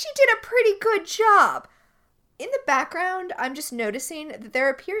 I think she did a pretty good job. In the background, I'm just noticing that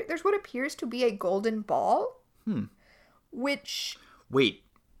there's what appears to be a golden ball. Which... Wait,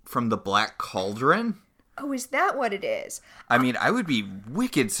 from the Black Cauldron? Oh, is that what it is? I mean, I would be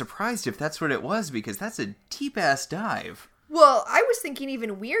wicked surprised if that's what it was, because that's a deep-ass dive. Well, I was thinking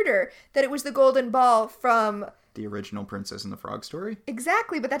even weirder that it was the golden ball from... The original Princess and the Frog story?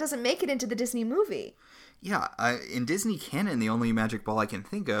 Exactly, but that doesn't make it into the Disney movie. Yeah, in Disney canon, the only magic ball I can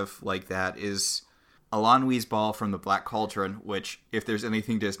think of like that is Eilonwy's ball from the Black Cauldron, which, if there's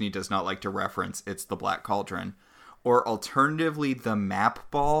anything Disney does not like to reference, it's the Black Cauldron. Or alternatively, the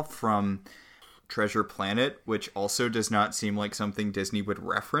map ball from Treasure Planet, which also does not seem like something Disney would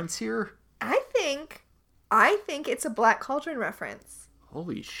reference here. I think it's a Black Cauldron reference.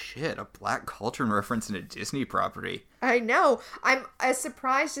 Holy shit, a Black Cauldron reference in a Disney property. I know. I'm as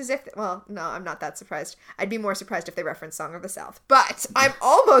surprised as if... Well, no, I'm not that surprised. I'd be more surprised if they referenced Song of the South. But I'm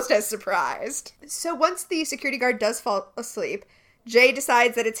almost as surprised. So once the security guard does fall asleep, Jay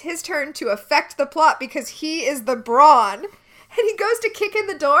decides that it's his turn to affect the plot because he is the brawn. And he goes to kick in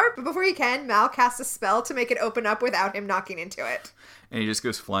the door, but before he can, Mal casts a spell to make it open up without him knocking into it. And he just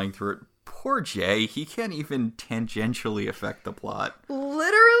goes flying through it. Poor Jay, he can't even tangentially affect the plot.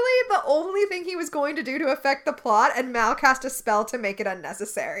 Literally the only thing he was going to do to affect the plot, and Mal cast a spell to make it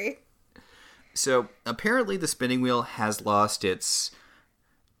unnecessary. So, apparently the spinning wheel has lost its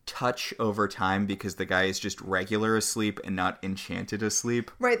touch over time because the guy is just regular asleep and not enchanted asleep.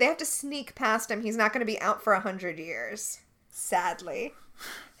 Right, they have to sneak past him. He's not going to be out for 100 years. Sadly.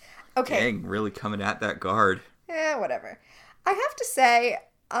 Okay. Dang, really coming at that guard. Whatever. I have to say,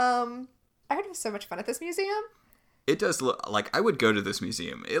 I had so much fun at this museum. It does look like I would go to this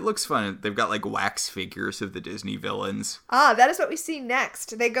museum. It looks fun. They've got like wax figures of the Disney villains. Ah, that is what we see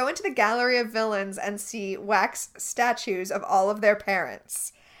next. They go into the gallery of villains and see wax statues of all of their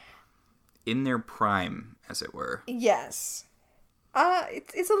parents. In their prime, as it were. Yes.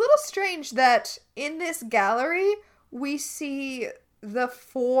 It's a little strange that in this gallery we see the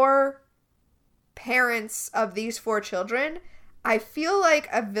 4 parents of these 4 children. I feel like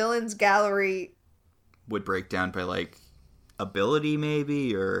a villain's gallery would break down by like ability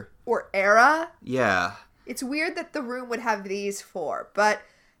maybe or era. Yeah. It's weird that the room would have these 4, but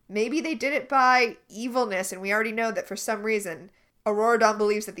maybe they did it by evilness, and we already know that for some reason Aurora Dawn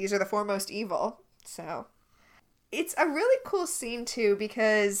believes that these are the 4 most evil. So it's a really cool scene too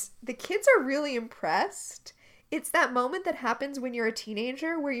because the kids are really impressed. It's that moment that happens when you're a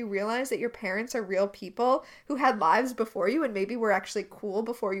teenager where you realize that your parents are real people who had lives before you and maybe were actually cool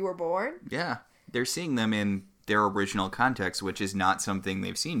before you were born. Yeah. They're seeing them in their original context, which is not something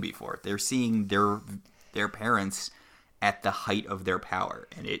they've seen before. They're seeing their parents at the height of their power,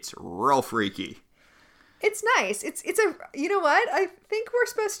 and it's real freaky. It's nice. It's a, you know what? I think we're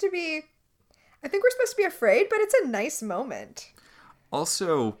supposed to be afraid, but it's a nice moment.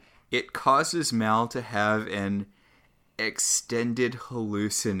 Also, it causes Mal to have an extended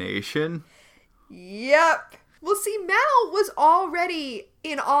hallucination. Yep. Well, see, Mal was already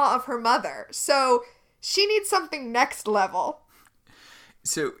in awe of her mother, so she needs something next level.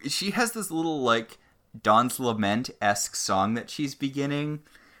 So she has this little, like, Dawn's Lament-esque song that she's beginning,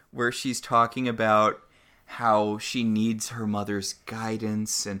 where she's talking about how she needs her mother's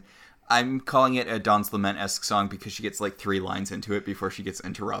guidance, and I'm calling it a Dawn's Lament-esque song because she gets like 3 lines into it before she gets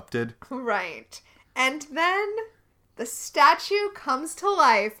interrupted. Right. And then the statue comes to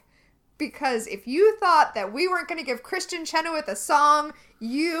life because if you thought that we weren't going to give Kristen Chenoweth a song,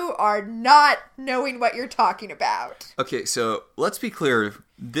 you are not knowing what you're talking about. Okay, so let's be clear.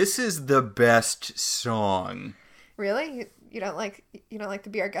 This is the best song. Really? You don't like to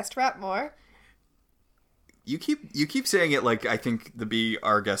be our guest rap more? You keep saying it like I think the Be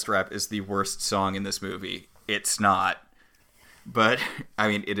Our Guest rap is the worst song in this movie. It's not. But, I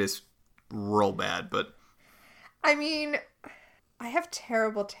mean, it is real bad, but... I mean, I have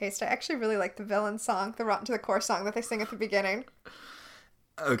terrible taste. I actually really like the villain song, the Rotten to the Core song that they sing at the beginning.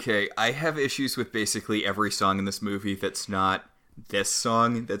 Okay, I have issues with basically every song in this movie that's not this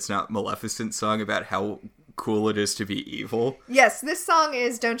song, that's not Maleficent's song about how cool it is to be evil. Yes, this song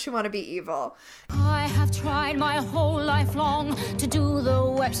is Don't You Want to Be Evil. I have tried my whole life long to do the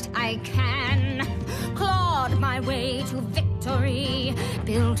worst I can. Clawed my way to victory,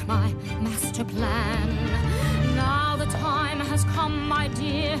 built my master plan. Now the time has come, my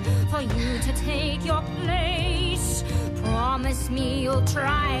dear, for you to take your place. Promise me you'll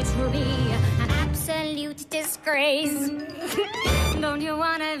try to be an absolute disgrace. Don't you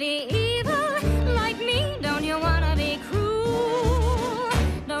wanna be evil like me? Don't you wanna be cruel?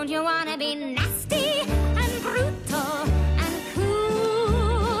 Don't you wanna be nasty and brutal and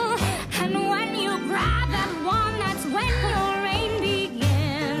cool? And when you grab that one, that's when your reign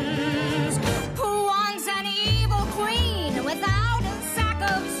begins. Who wants an evil queen without a sack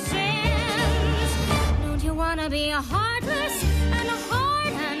of sins? Don't you wanna be heartless and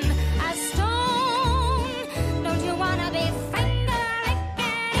hardened as stone? Don't you wanna be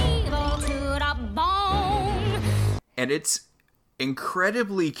finger-licking evil to the bone? And it's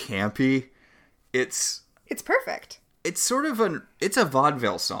incredibly campy. It's perfect. It's sort of it's a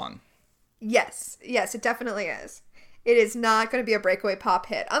vaudeville song. Yes, it definitely is. It is not going to be a breakaway pop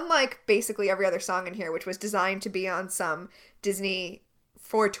hit, unlike basically every other song in here, which was designed to be on some Disney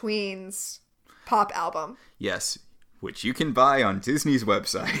for tweens pop album. Yes, which you can buy on Disney's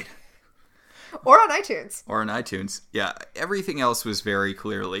website. Or on iTunes. Or on iTunes. Yeah, everything else was very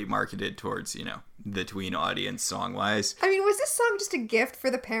clearly marketed towards, the tween audience song-wise. I mean, was this song just a gift for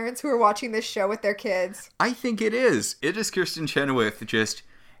the parents who are watching this show with their kids? I think it is. It is Kirsten Chenoweth just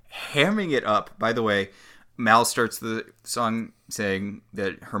hamming it up. By the way, Mal starts the song saying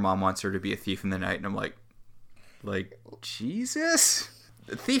that her mom wants her to be a thief in the night, and I'm like, Jesus?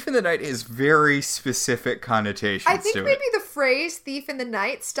 The thief in the night has very specific connotations to it. I think maybe the phrase thief in the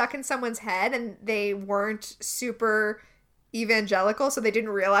night stuck in someone's head and they weren't super evangelical, so they didn't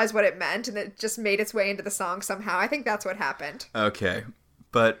realize what it meant, and it just made its way into the song somehow. I think that's what happened. Okay,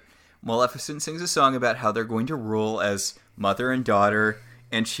 but Maleficent sings a song about how they're going to rule as mother and daughter,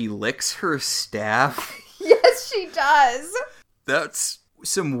 and she licks her staff. Yes, she does. That's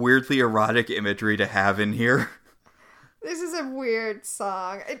some weirdly erotic imagery to have in here. This is a weird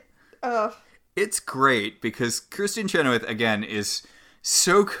song. It's great because Kirsten Chenoweth, again, is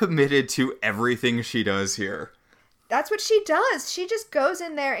so committed to everything she does here. That's what she does. She just goes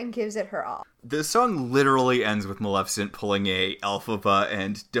in there and gives it her all. The song literally ends with Maleficent pulling a Elphaba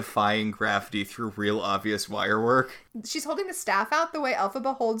and defying gravity through real obvious wire work. She's holding the staff out the way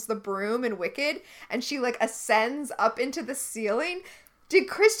Elphaba holds the broom in Wicked, and she ascends up into the ceiling. Did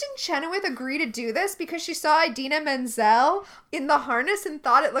Kristen Chenoweth agree to do this because she saw Idina Menzel in the harness and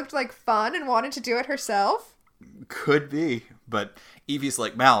thought it looked like fun and wanted to do it herself? Could be, but Evie's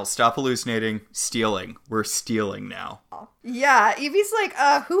like, Mal, stop hallucinating. Stealing. We're stealing now. Yeah, Evie's like,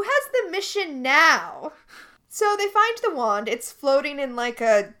 who has the mission now? So they find the wand. It's floating in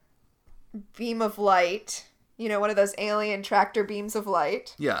a beam of light. One of those alien tractor beams of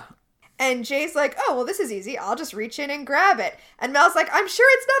light. Yeah. And Jay's like, oh, well, this is easy. I'll just reach in and grab it. And Mel's like, I'm sure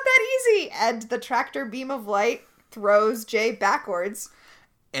it's not that easy. And the tractor beam of light throws Jay backwards.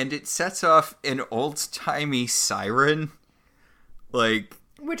 And it sets off an old-timey siren.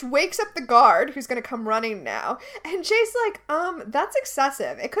 Which wakes up the guard, who's going to come running now. And Jay's like, that's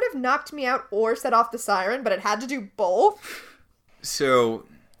excessive. It could have knocked me out or set off the siren, but it had to do both. So,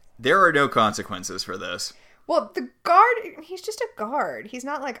 there are no consequences for this. Well, the guard, he's just a guard. He's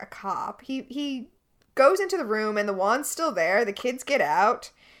not a cop. He goes into the room and the wand's still there. The kids get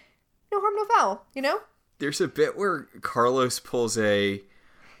out. No harm, no foul, There's a bit where Carlos pulls a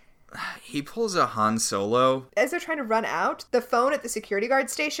Han Solo. As they're trying to run out, the phone at the security guard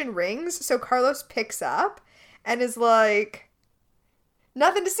station rings, so Carlos picks up and is like,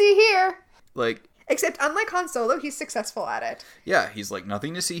 nothing to see here. Except, unlike Han Solo, he's successful at it. Yeah, he's like,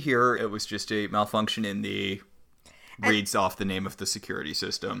 nothing to see here. It was just a malfunction in reads off the name of the security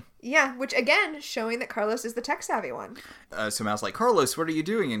system. Yeah, which, again, showing that Carlos is the tech-savvy one. So Mal's like, Carlos, what are you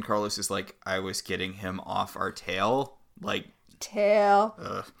doing? And Carlos is like, I was getting him off our tail.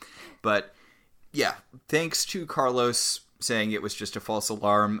 Tail. But, yeah, thanks to Carlos saying it was just a false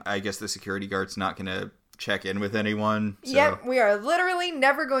alarm, I guess the security guard's not going to check in with anyone. So. Yep, we are literally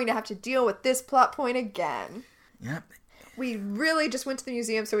never going to have to deal with this plot point again. Yep. We really just went to the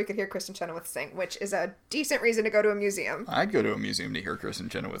museum so we could hear Kristen Chenoweth sing, which is a decent reason to go to a museum. I'd go to a museum to hear Kristen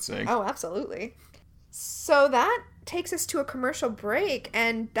Chenoweth sing. Oh, absolutely. So that takes us to a commercial break,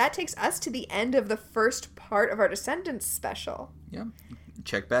 and that takes us to the end of the first part of our Descendants special. Yeah.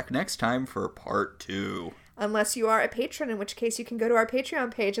 Check back next time for part 2. Unless you are a patron, in which case you can go to our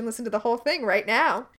Patreon page and listen to the whole thing right now.